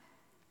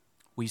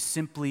 We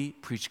simply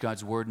preach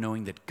God's word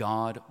knowing that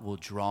God will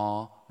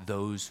draw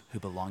those who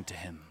belong to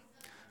him.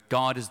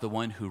 God is the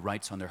one who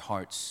writes on their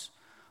hearts.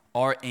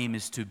 Our aim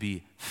is to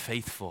be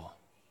faithful,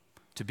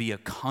 to be a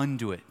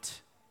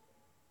conduit.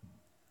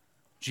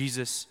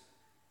 Jesus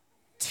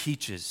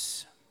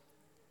teaches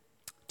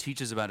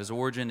about his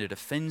origin. It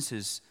offends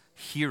his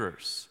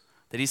hearers,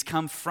 that he's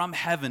come from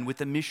heaven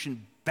with a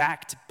mission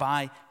backed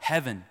by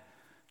heaven.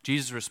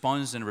 Jesus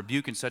responds in a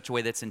rebuke in such a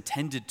way that's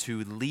intended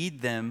to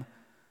lead them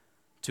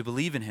to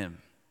believe in him.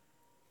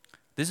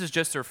 This is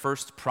just their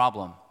first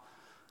problem.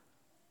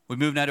 We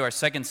move now to our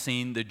second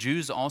scene. The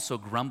Jews also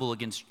grumble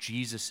against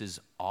Jesus'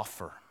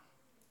 offer.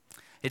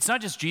 It's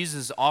not just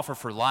Jesus' offer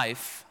for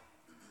life,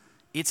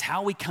 it's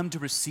how we come to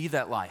receive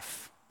that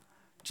life.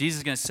 Jesus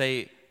is going to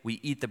say, we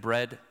eat the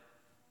bread.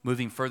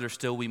 Moving further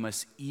still, we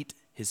must eat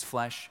his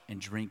flesh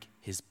and drink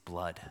his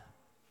blood.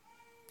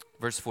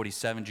 Verse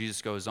 47,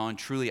 Jesus goes on,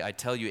 truly I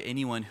tell you,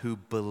 anyone who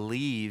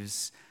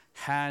believes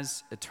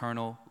has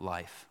eternal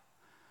life.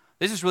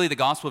 This is really the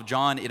Gospel of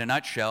John in a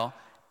nutshell.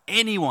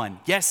 Anyone,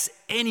 yes,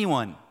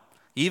 anyone,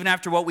 even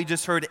after what we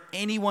just heard,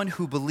 anyone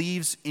who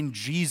believes in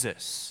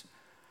Jesus,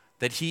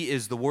 that he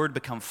is the Word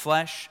become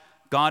flesh,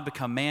 God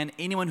become man,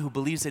 anyone who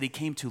believes that he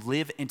came to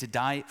live and to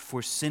die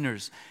for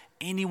sinners,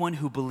 anyone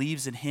who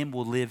believes in him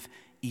will live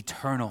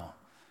eternal,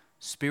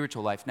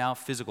 spiritual life, now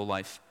physical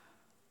life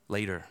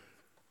later.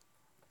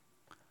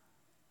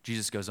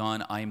 Jesus goes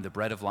on, I am the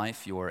bread of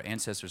life. Your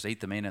ancestors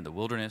ate the manna in the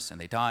wilderness and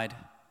they died.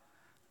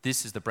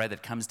 This is the bread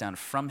that comes down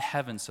from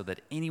heaven so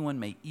that anyone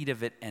may eat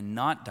of it and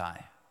not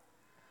die.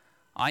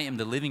 I am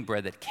the living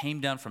bread that came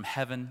down from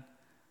heaven.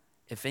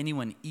 If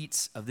anyone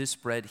eats of this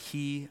bread,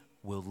 he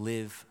will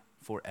live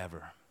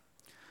forever.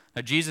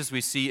 Now, Jesus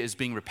we see is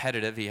being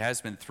repetitive. He has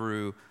been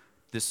through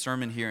this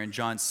sermon here in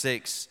John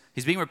 6.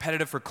 He's being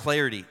repetitive for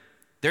clarity.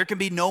 There can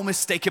be no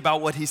mistake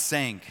about what he's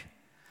saying.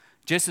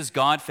 Just as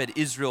God fed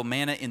Israel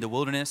manna in the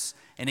wilderness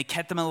and it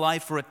kept them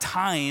alive for a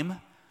time,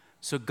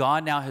 so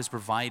God now has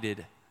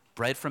provided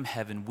bread from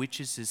heaven,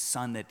 which is his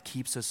Son that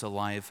keeps us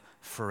alive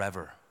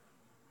forever.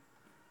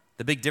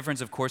 The big difference,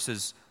 of course,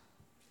 is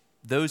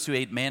those who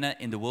ate manna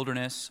in the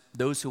wilderness,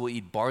 those who will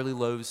eat barley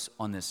loaves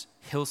on this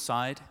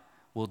hillside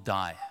will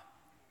die.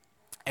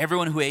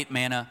 Everyone who ate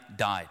manna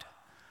died.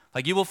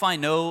 Like you will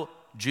find no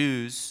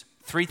Jews,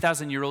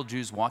 3,000-year-old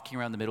Jews walking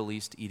around the Middle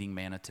East eating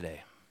manna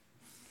today.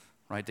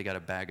 Right? They got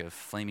a bag of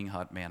flaming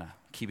hot manna,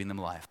 keeping them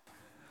alive.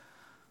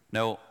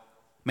 No,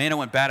 manna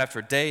went bad after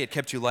a day. It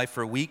kept you alive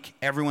for a week.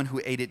 Everyone who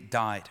ate it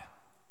died.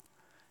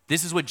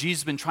 This is what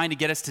Jesus has been trying to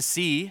get us to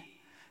see,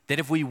 that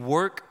if we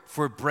work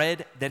for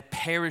bread that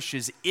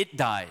perishes, it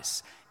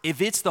dies.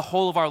 If it's the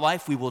whole of our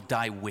life, we will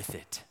die with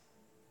it.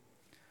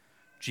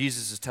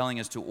 Jesus is telling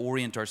us to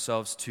orient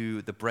ourselves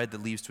to the bread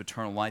that leads to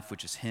eternal life,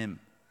 which is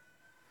him.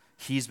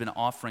 He's been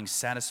offering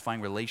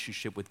satisfying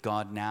relationship with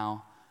God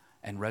now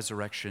and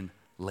resurrection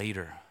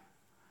later.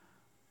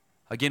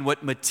 Again,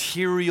 what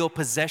material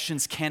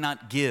possessions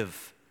cannot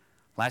give,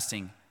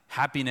 lasting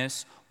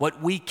happiness,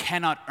 what we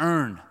cannot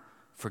earn,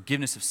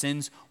 forgiveness of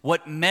sins,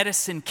 what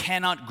medicine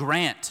cannot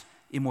grant,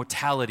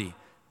 immortality,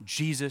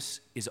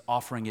 Jesus is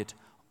offering it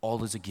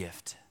all as a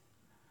gift.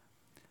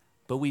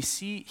 But we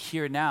see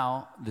here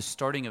now the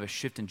starting of a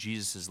shift in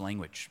Jesus'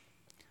 language.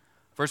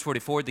 Verse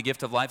 44, the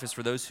gift of life is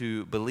for those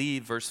who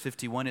believe. Verse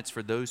 51, it's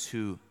for those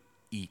who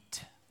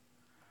eat.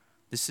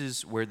 This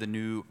is where the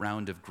new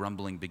round of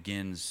grumbling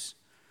begins.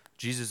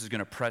 Jesus is going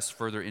to press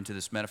further into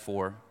this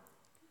metaphor.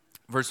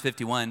 Verse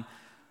 51,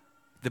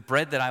 the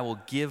bread that I will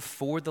give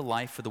for the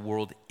life of the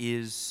world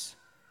is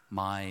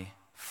my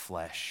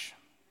flesh.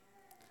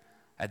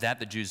 At that,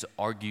 the Jews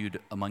argued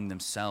among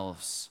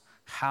themselves,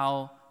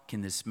 how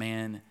can this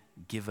man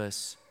give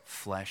us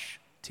flesh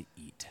to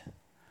eat?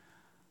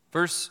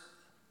 Verse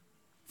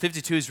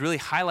 52 is really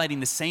highlighting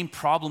the same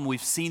problem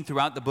we've seen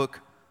throughout the book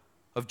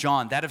of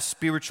John, that of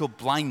spiritual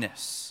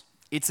blindness.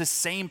 It's the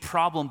same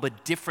problem,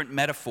 but different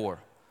metaphor.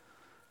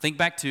 Think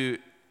back to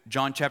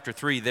John chapter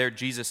 3. There,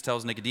 Jesus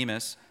tells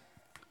Nicodemus,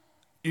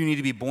 you need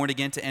to be born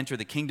again to enter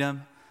the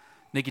kingdom.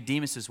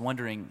 Nicodemus is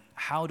wondering,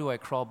 how do I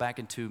crawl back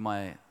into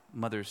my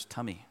mother's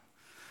tummy?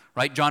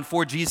 Right? John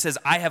 4, Jesus says,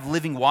 I have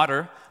living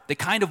water, the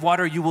kind of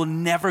water you will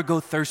never go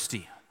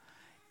thirsty.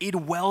 It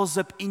wells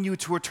up in you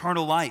to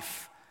eternal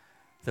life.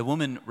 The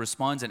woman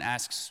responds and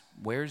asks,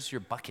 where's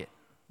your bucket?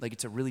 Like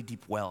it's a really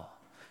deep well.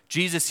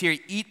 Jesus here,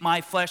 eat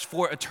my flesh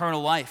for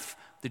eternal life.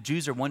 The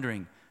Jews are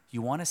wondering,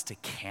 you want us to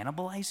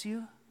cannibalize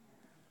you?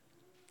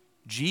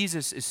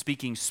 Jesus is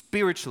speaking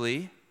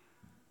spiritually.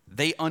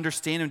 They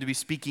understand him to be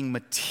speaking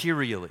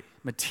materially.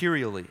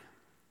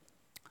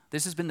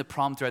 This has been the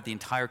problem throughout the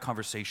entire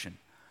conversation.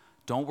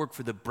 Don't work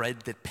for the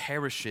bread that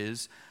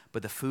perishes,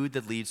 but the food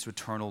that leads to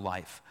eternal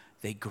life.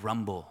 They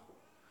grumble.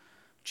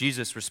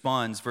 Jesus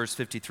responds, verse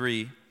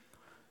 53.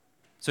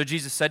 So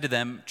Jesus said to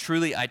them,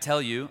 truly I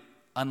tell you,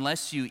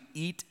 unless you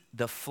eat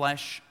the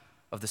flesh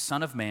of the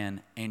Son of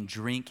Man and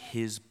drink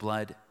his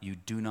blood, you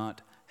do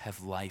not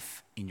have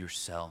life in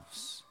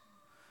yourselves.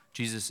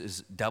 Jesus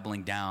is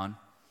doubling down.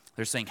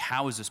 They're saying,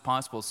 how is this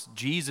possible?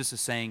 Jesus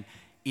is saying,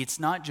 it's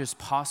not just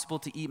possible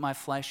to eat my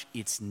flesh,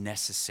 it's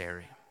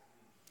necessary.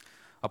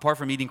 Apart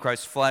from eating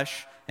Christ's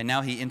flesh, and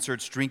now he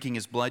inserts drinking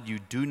his blood, you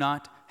do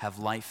not have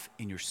life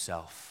in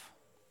yourself.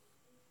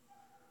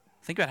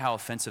 Think about how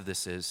offensive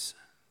this is.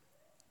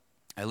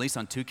 At least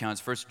on two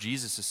counts. First,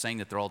 Jesus is saying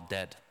that they're all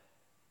dead.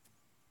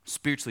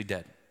 Spiritually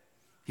dead.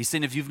 He's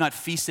saying, if you've not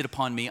feasted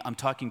upon me, I'm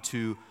talking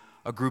to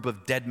a group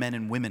of dead men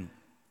and women.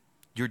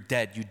 You're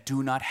dead. You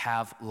do not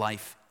have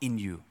life in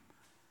you.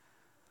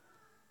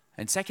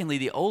 And secondly,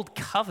 the old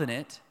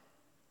covenant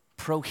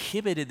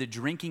prohibited the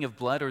drinking of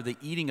blood or the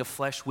eating of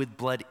flesh with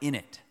blood in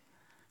it.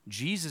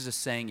 Jesus is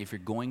saying, if you're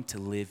going to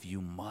live, you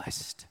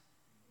must.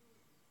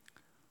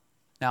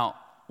 Now,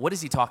 what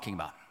is he talking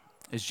about?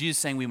 Is Jesus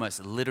saying we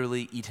must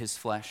literally eat his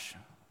flesh?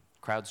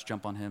 Crowds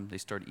jump on him, they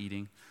start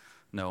eating.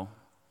 No,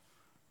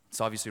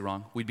 it's obviously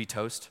wrong. We'd be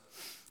toast.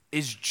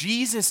 Is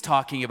Jesus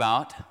talking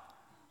about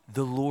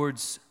the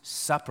Lord's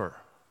Supper?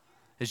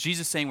 Is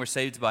Jesus saying we're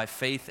saved by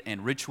faith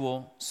and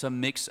ritual, some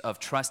mix of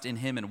trust in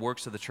him and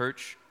works of the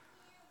church?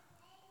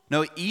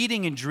 No,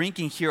 eating and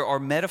drinking here are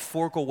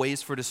metaphorical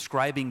ways for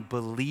describing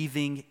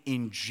believing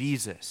in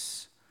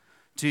Jesus.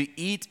 To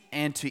eat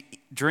and to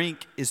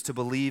drink is to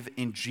believe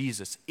in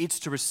Jesus. It's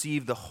to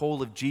receive the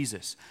whole of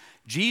Jesus.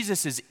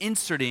 Jesus is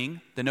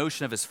inserting the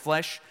notion of his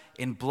flesh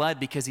and blood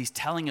because he's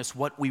telling us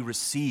what we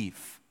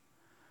receive.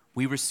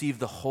 We receive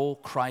the whole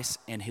Christ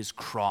and his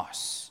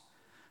cross.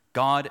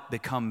 God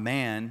become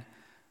man,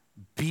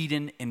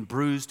 beaten and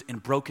bruised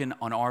and broken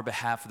on our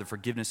behalf for the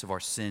forgiveness of our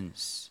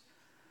sins.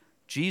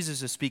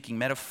 Jesus is speaking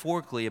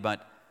metaphorically about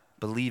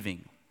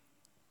believing.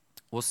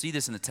 We'll see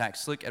this in the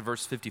text. Look at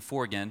verse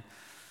 54 again.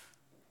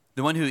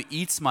 The one who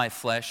eats my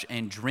flesh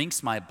and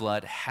drinks my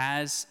blood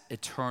has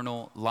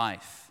eternal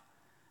life,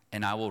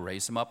 and I will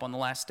raise him up on the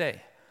last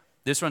day.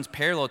 This runs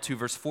parallel to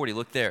verse 40.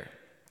 Look there.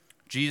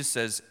 Jesus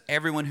says,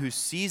 everyone who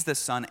sees the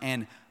Son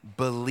and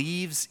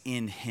believes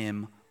in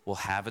him will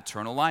have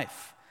eternal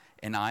life,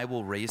 and I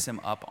will raise him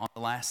up on the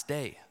last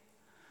day.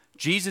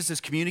 Jesus is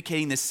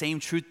communicating the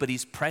same truth, but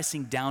he's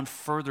pressing down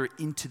further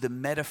into the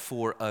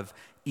metaphor of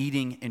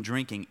eating and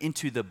drinking,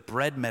 into the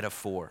bread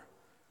metaphor.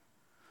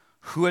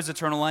 Who has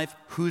eternal life?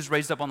 Who's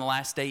raised up on the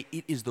last day?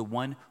 It is the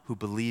one who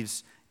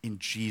believes in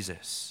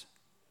Jesus.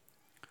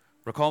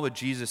 Recall what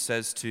Jesus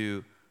says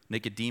to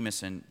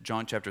Nicodemus in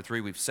John chapter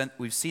 3. We've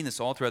seen this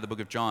all throughout the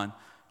book of John.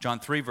 John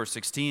 3, verse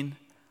 16.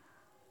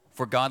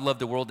 For God loved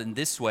the world in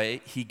this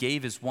way, he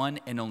gave his one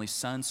and only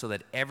Son so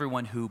that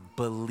everyone who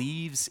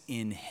believes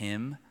in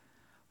him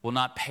will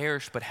not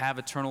perish but have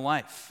eternal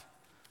life.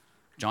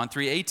 John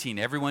 3:18,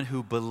 everyone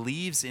who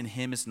believes in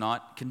him is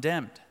not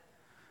condemned.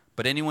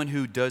 But anyone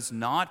who does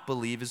not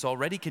believe is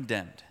already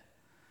condemned,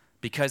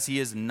 because he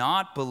has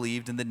not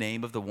believed in the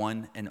name of the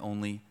one and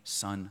only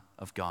Son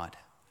of God.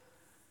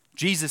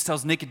 Jesus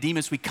tells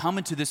Nicodemus we come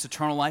into this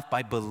eternal life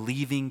by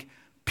believing,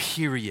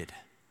 period.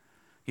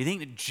 You think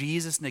that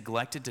Jesus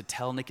neglected to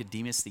tell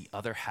Nicodemus the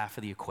other half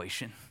of the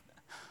equation?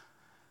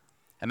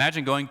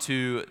 Imagine going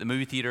to the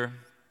movie theater,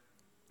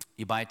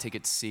 you buy a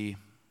ticket to see,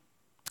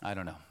 I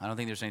don't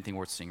think there's anything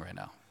worth seeing right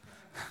now.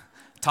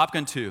 Top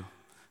Gun 2,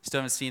 still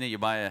haven't seen it, you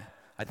buy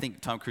I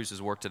think Tom Cruise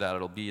has worked it out.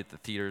 It'll be at the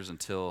theaters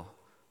until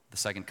the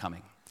second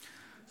coming.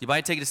 You buy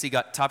a ticket to see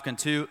Top Gun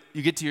 2.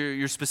 You get to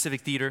your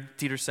specific theater,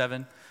 Theater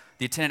 7.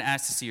 The attendant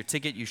asks to see your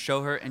ticket. You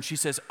show her, and she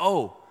says,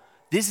 oh,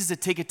 this is a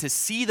ticket to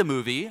see the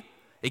movie.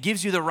 It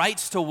gives you the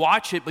rights to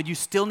watch it, but you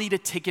still need a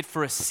ticket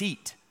for a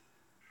seat.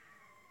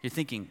 You're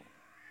thinking,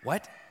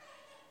 what?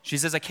 She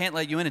says, I can't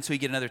let you in until you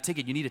get another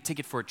ticket. You need a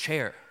ticket for a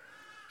chair.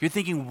 You're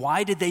thinking,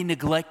 why did they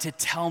neglect to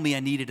tell me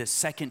I needed a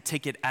second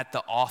ticket at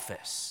the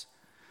office?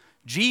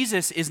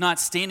 Jesus is not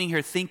standing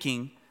here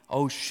thinking,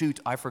 oh shoot,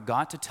 I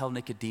forgot to tell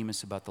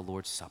Nicodemus about the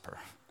Lord's Supper.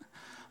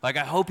 Like,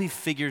 I hope he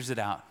figures it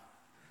out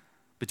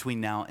between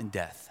now and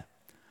death.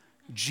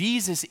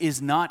 Jesus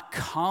is not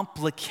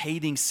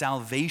complicating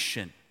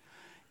salvation.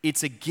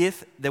 It's a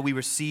gift that we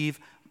receive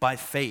by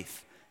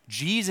faith.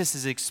 Jesus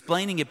is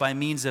explaining it by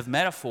means of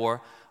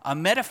metaphor, a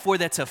metaphor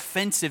that's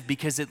offensive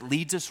because it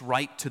leads us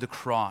right to the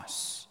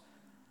cross.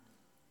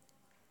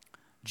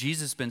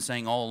 Jesus has been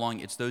saying all along,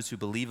 it's those who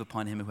believe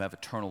upon him who have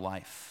eternal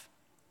life.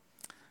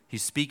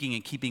 He's speaking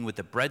in keeping with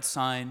the bread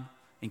sign,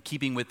 in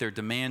keeping with their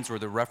demands or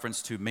the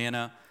reference to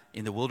manna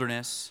in the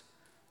wilderness.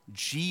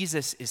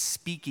 Jesus is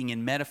speaking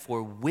in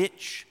metaphor,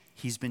 which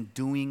he's been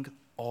doing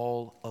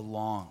all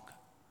along.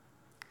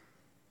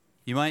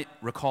 You might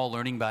recall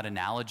learning about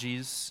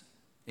analogies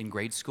in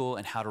grade school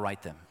and how to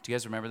write them. Do you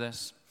guys remember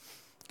this?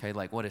 Okay,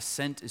 like what a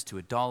cent is to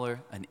a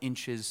dollar, an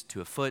inch is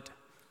to a foot,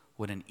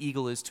 what an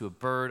eagle is to a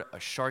bird, a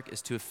shark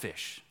is to a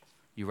fish.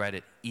 You write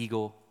it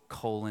eagle,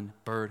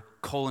 bird,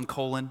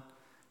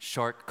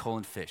 shark,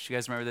 fish. You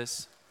guys remember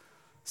this?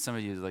 Some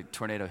of you, like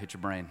tornado hit your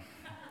brain.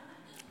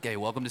 Okay,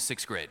 welcome to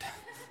 6th grade.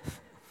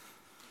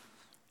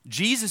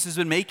 Jesus has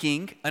been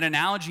making an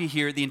analogy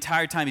here the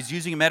entire time. He's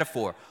using a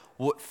metaphor.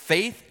 What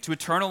faith to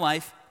eternal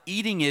life,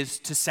 eating is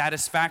to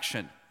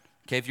satisfaction.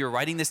 Okay, if you're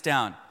writing this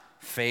down,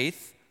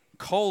 faith,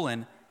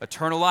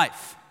 eternal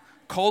life,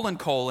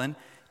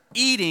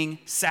 eating,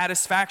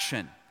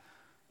 satisfaction.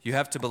 You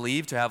have to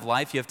believe to have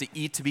life. You have to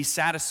eat to be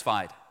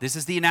satisfied. This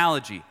is the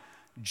analogy.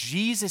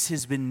 Jesus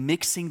has been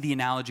mixing the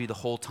analogy the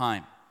whole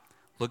time.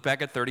 Look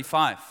back at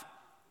 35.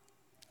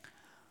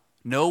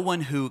 No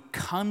one who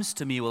comes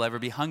to me will ever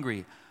be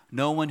hungry.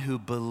 No one who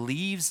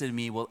believes in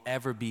me will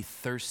ever be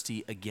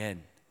thirsty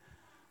again.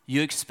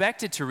 You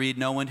expected to read,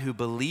 no one who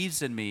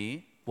believes in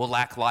me will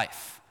lack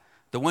life.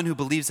 The one who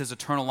believes has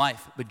eternal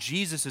life. But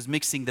Jesus is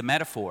mixing the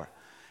metaphor.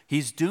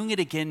 He's doing it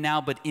again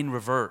now, but in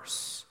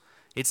reverse.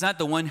 It's not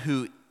the one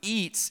who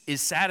eats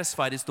is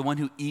satisfied. It's the one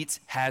who eats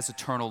has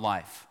eternal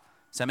life.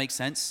 Does that make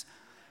sense?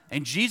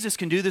 And Jesus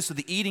can do this with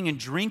the eating and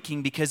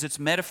drinking because it's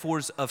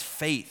metaphors of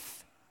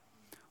faith.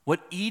 What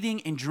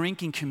eating and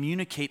drinking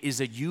communicate is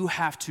that you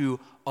have to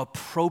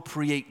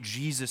appropriate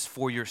Jesus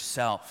for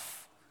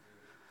yourself.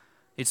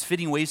 It's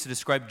fitting ways to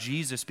describe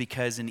Jesus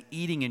because in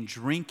eating and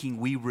drinking,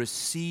 we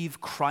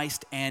receive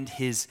Christ and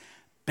his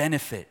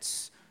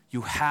benefits.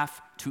 You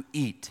have to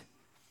eat.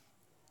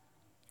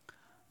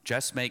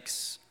 Jess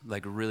makes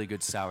like really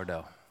good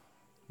sourdough.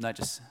 Not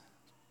just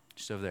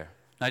over there.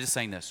 Not just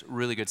saying this,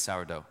 really good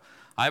sourdough.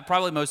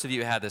 Probably most of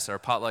you had this, our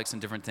potlucks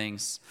and different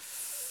things.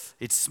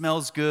 It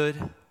smells good.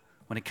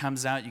 When it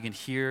comes out, you can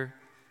hear,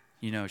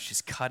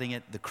 she's cutting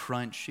it, the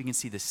crunch. You can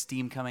see the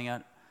steam coming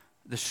out,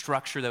 the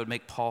structure that would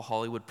make Paul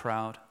Hollywood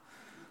proud.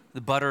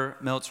 The butter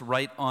melts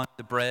right on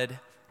the bread.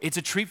 It's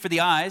a treat for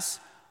the eyes,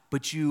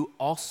 but you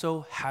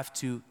also have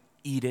to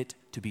eat it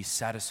to be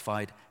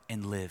satisfied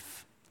and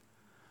live.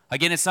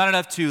 Again, it's not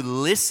enough to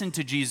listen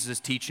to Jesus'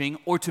 teaching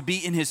or to be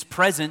in his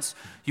presence.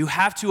 You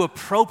have to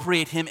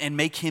appropriate him and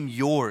make him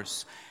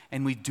yours.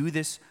 And we do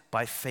this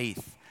by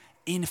faith.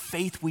 In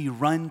faith, we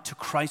run to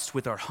Christ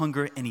with our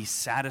hunger, and he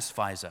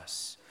satisfies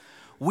us.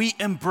 We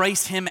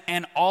embrace him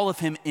and all of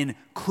him,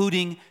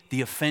 including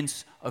the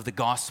offense of the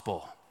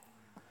gospel,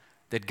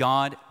 that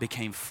God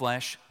became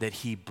flesh, that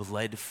he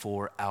bled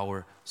for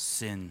our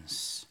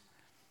sins.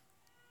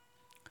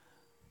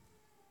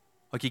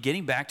 Okay,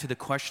 getting back to the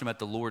question about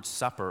the Lord's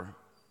Supper,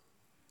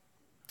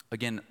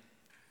 again,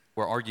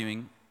 we're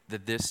arguing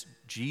that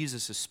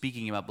Jesus is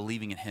speaking about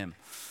believing in him.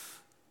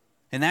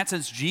 In that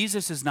sense,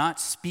 Jesus is not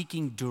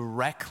speaking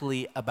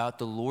directly about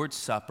the Lord's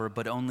Supper,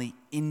 but only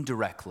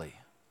indirectly.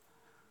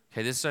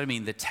 Okay, this is what I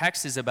mean. The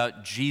text is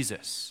about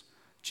Jesus.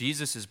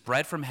 Jesus is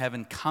bread from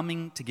heaven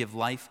coming to give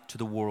life to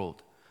the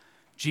world.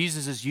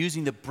 Jesus is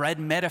using the bread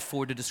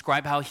metaphor to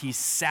describe how he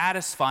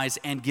satisfies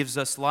and gives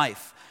us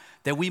life,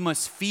 that we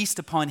must feast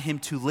upon him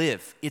to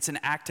live. It's an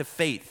act of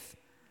faith.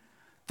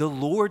 The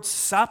Lord's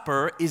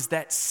Supper is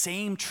that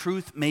same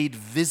truth made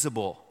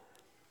visible.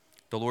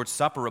 The Lord's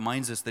Supper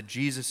reminds us that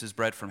Jesus is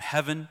bread from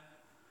heaven.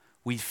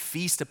 We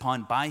feast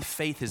upon, by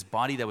faith, his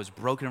body that was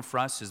broken for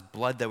us, his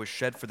blood that was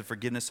shed for the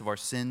forgiveness of our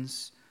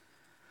sins.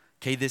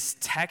 Okay, this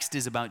text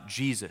is about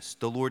Jesus.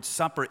 The Lord's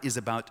Supper is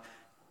about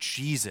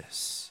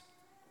Jesus.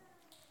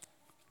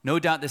 No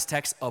doubt this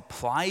text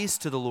applies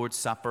to the Lord's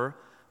Supper,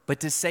 but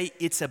to say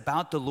it's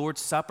about the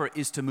Lord's Supper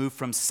is to move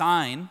from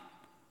sign,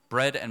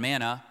 bread and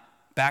manna,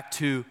 back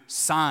to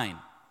sign,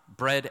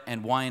 bread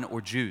and wine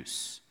or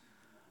juice.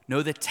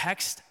 No, the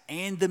text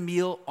and the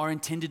meal are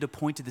intended to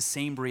point to the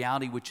same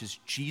reality, which is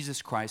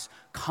Jesus Christ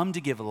come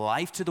to give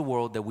life to the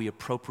world that we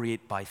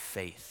appropriate by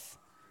faith.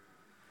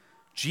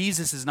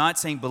 Jesus is not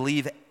saying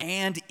believe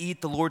and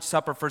eat the Lord's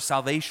Supper for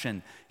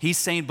salvation. He's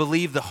saying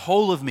believe the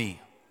whole of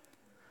me.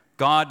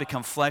 God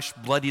become flesh,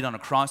 bloodied on a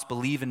cross,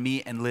 believe in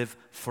me and live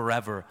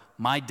forever.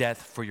 My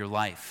death for your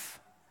life.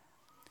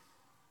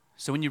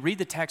 So when you read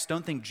the text,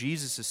 don't think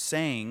Jesus is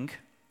saying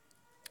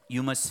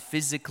you must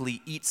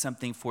physically eat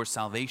something for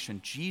salvation.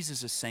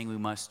 Jesus is saying we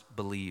must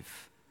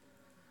believe.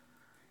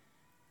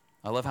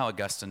 I love how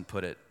Augustine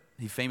put it.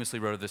 He famously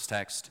wrote of this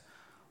text,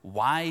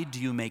 "Why do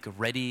you make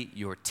ready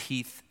your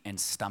teeth and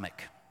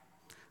stomach?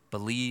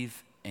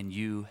 Believe and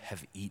you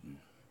have eaten."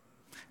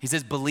 He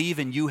says, believe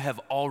and you have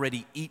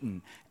already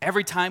eaten.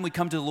 Every time we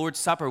come to the Lord's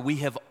Supper, we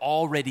have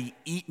already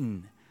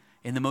eaten.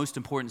 In the most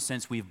important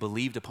sense, we have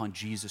believed upon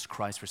Jesus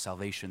Christ for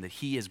salvation, that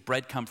he is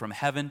bread come from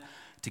heaven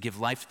to give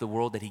life to the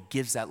world, that he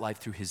gives that life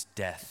through his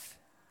death.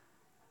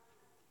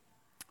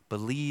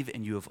 Believe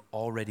and you have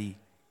already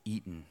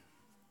eaten.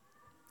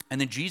 And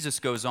then Jesus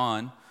goes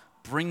on,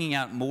 bringing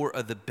out more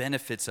of the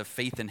benefits of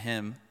faith in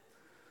him.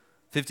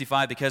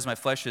 55, because my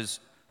flesh is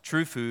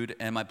true food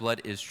and my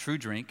blood is true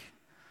drink.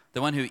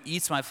 The one who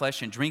eats my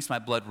flesh and drinks my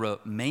blood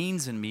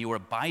remains in me or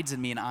abides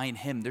in me and I in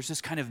him. There's this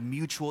kind of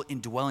mutual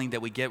indwelling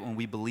that we get when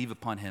we believe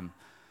upon him.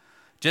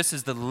 Just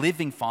as the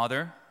living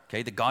Father,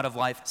 okay, the God of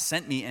life,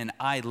 sent me and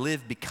I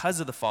live because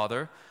of the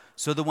Father,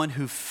 so the one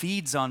who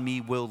feeds on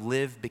me will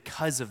live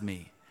because of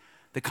me.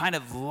 The kind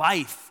of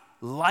life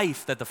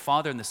that the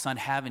Father and the Son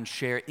have and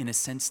share, in a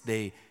sense,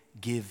 they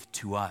give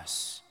to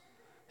us.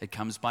 It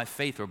comes by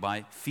faith or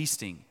by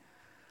feasting.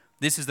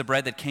 This is the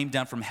bread that came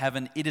down from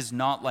heaven. It is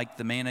not like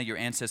the manna your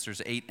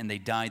ancestors ate and they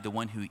died. The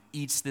one who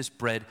eats this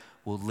bread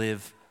will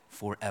live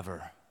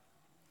forever.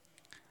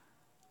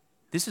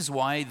 This is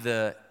why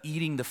the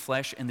eating the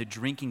flesh and the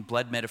drinking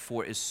blood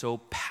metaphor is so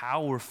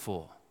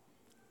powerful.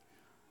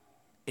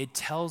 It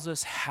tells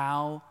us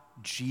how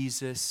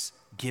Jesus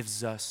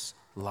gives us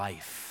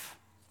life.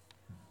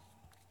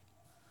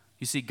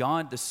 You see,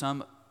 God the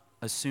Son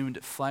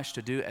assumed flesh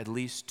to do at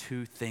least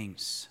two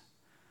things.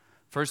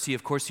 First, he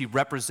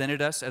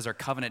represented us as our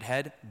covenant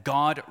head.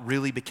 God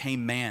really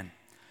became man.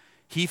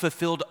 He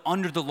fulfilled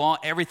under the law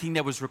everything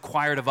that was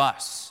required of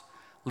us,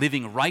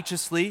 living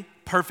righteously,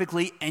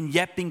 perfectly, and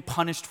yet being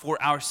punished for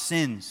our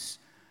sins.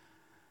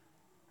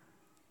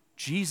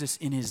 Jesus,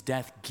 in his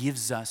death,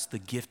 gives us the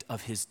gift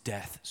of his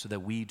death so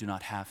that we do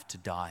not have to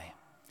die,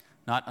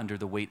 not under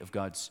the weight of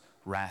God's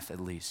wrath at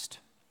least.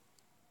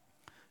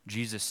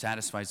 Jesus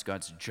satisfies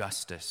God's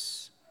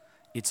justice.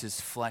 It's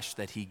his flesh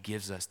that he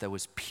gives us that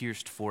was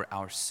pierced for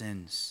our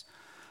sins,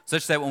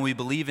 such that when we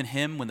believe in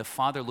him, when the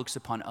Father looks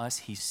upon us,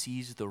 he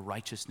sees the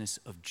righteousness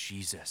of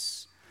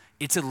Jesus.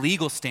 It's a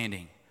legal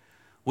standing.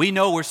 We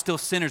know we're still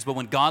sinners, but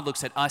when God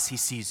looks at us, he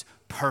sees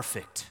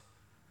perfect.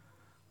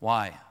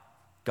 Why?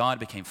 God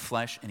became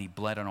flesh and he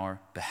bled on our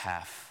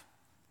behalf.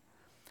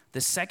 The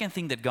second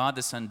thing that God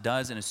the Son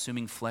does in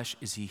assuming flesh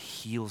is he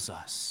heals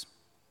us.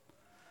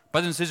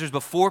 Brothers and sisters,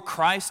 before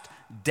Christ,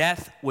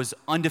 death was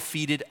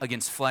undefeated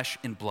against flesh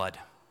and blood.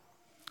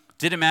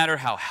 Didn't matter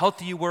how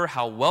healthy you were,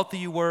 how wealthy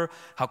you were,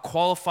 how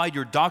qualified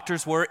your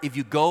doctors were. If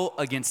you go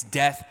against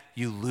death,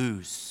 you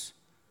lose.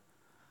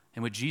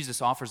 And what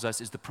Jesus offers us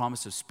is the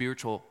promise of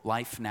spiritual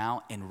life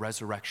now and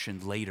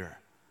resurrection later.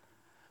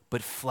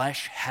 But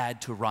flesh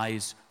had to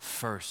rise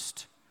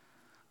first.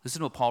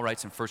 Listen to what Paul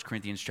writes in 1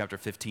 Corinthians chapter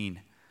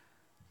 15.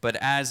 But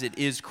as it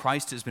is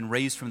Christ has been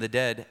raised from the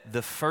dead,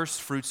 the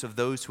first fruits of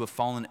those who have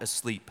fallen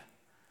asleep.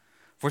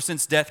 For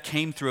since death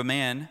came through a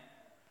man,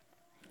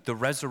 the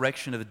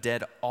resurrection of the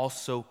dead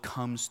also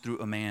comes through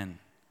a man.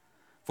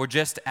 For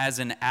just as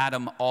in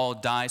Adam all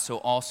die, so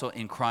also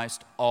in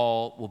Christ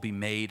all will be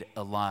made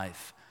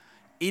alive.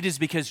 It is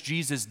because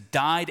Jesus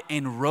died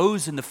and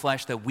rose in the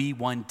flesh that we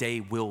one day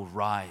will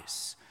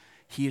rise.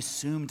 He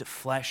assumed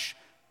flesh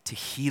to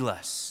heal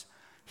us.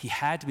 He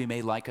had to be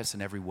made like us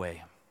in every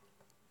way.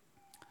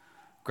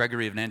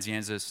 Gregory of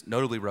Nazianzus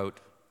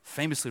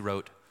famously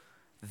wrote,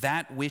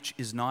 "That which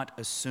is not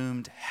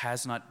assumed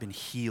has not been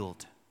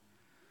healed.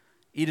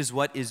 It is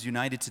what is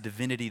united to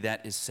divinity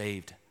that is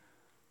saved.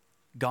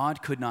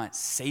 God could not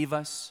save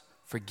us,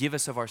 forgive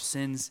us of our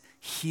sins,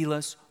 heal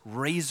us,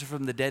 raise us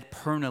from the dead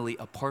permanently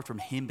apart from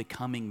him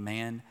becoming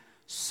man,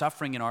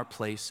 suffering in our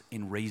place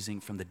and raising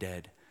from the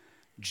dead.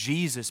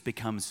 Jesus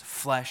becomes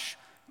flesh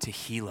to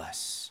heal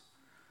us.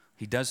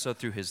 He does so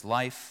through his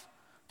life,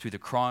 through the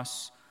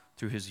cross,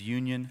 through his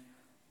union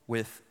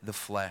with the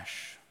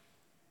flesh.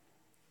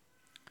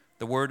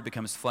 The Word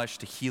becomes flesh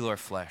to heal our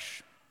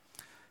flesh.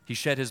 He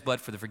shed his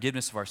blood for the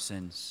forgiveness of our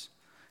sins.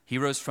 He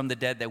rose from the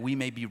dead that we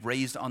may be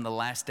raised on the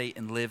last day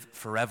and live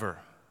forever.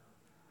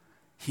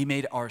 He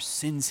made our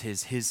sins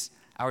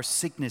our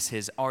sickness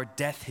his, our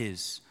death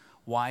his.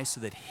 Why? So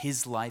that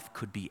his life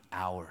could be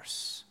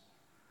ours.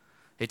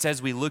 It's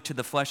as we look to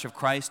the flesh of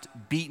Christ,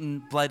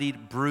 beaten,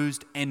 bloodied,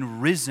 bruised,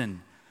 and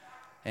risen,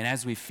 and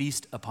as we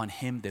feast upon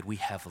him that we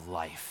have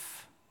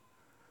life.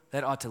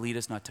 That ought to lead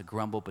us not to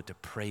grumble, but to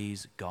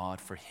praise God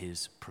for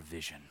his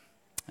provision.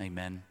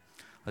 Amen.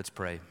 Let's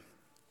pray.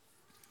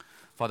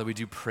 Father, we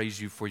do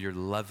praise you for your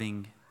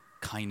loving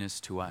kindness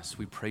to us.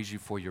 We praise you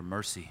for your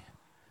mercy.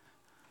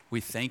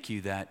 We thank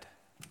you that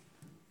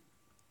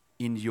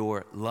in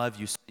your love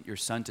you sent your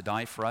Son to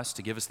die for us,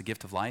 to give us the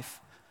gift of life.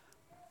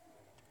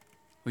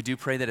 We do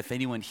pray that if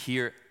anyone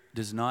here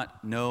does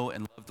not know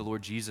and love the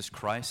Lord Jesus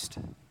Christ,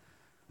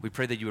 we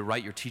pray that you would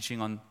write your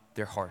teaching on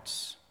their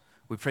hearts.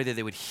 We pray that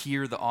they would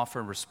hear the offer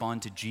and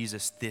respond to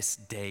Jesus this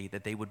day,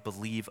 that they would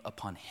believe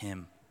upon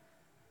him.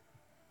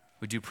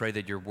 We do pray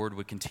that your word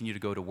would continue to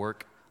go to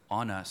work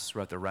on us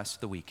throughout the rest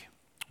of the week.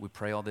 We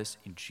pray all this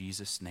in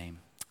Jesus' name.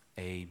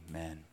 Amen.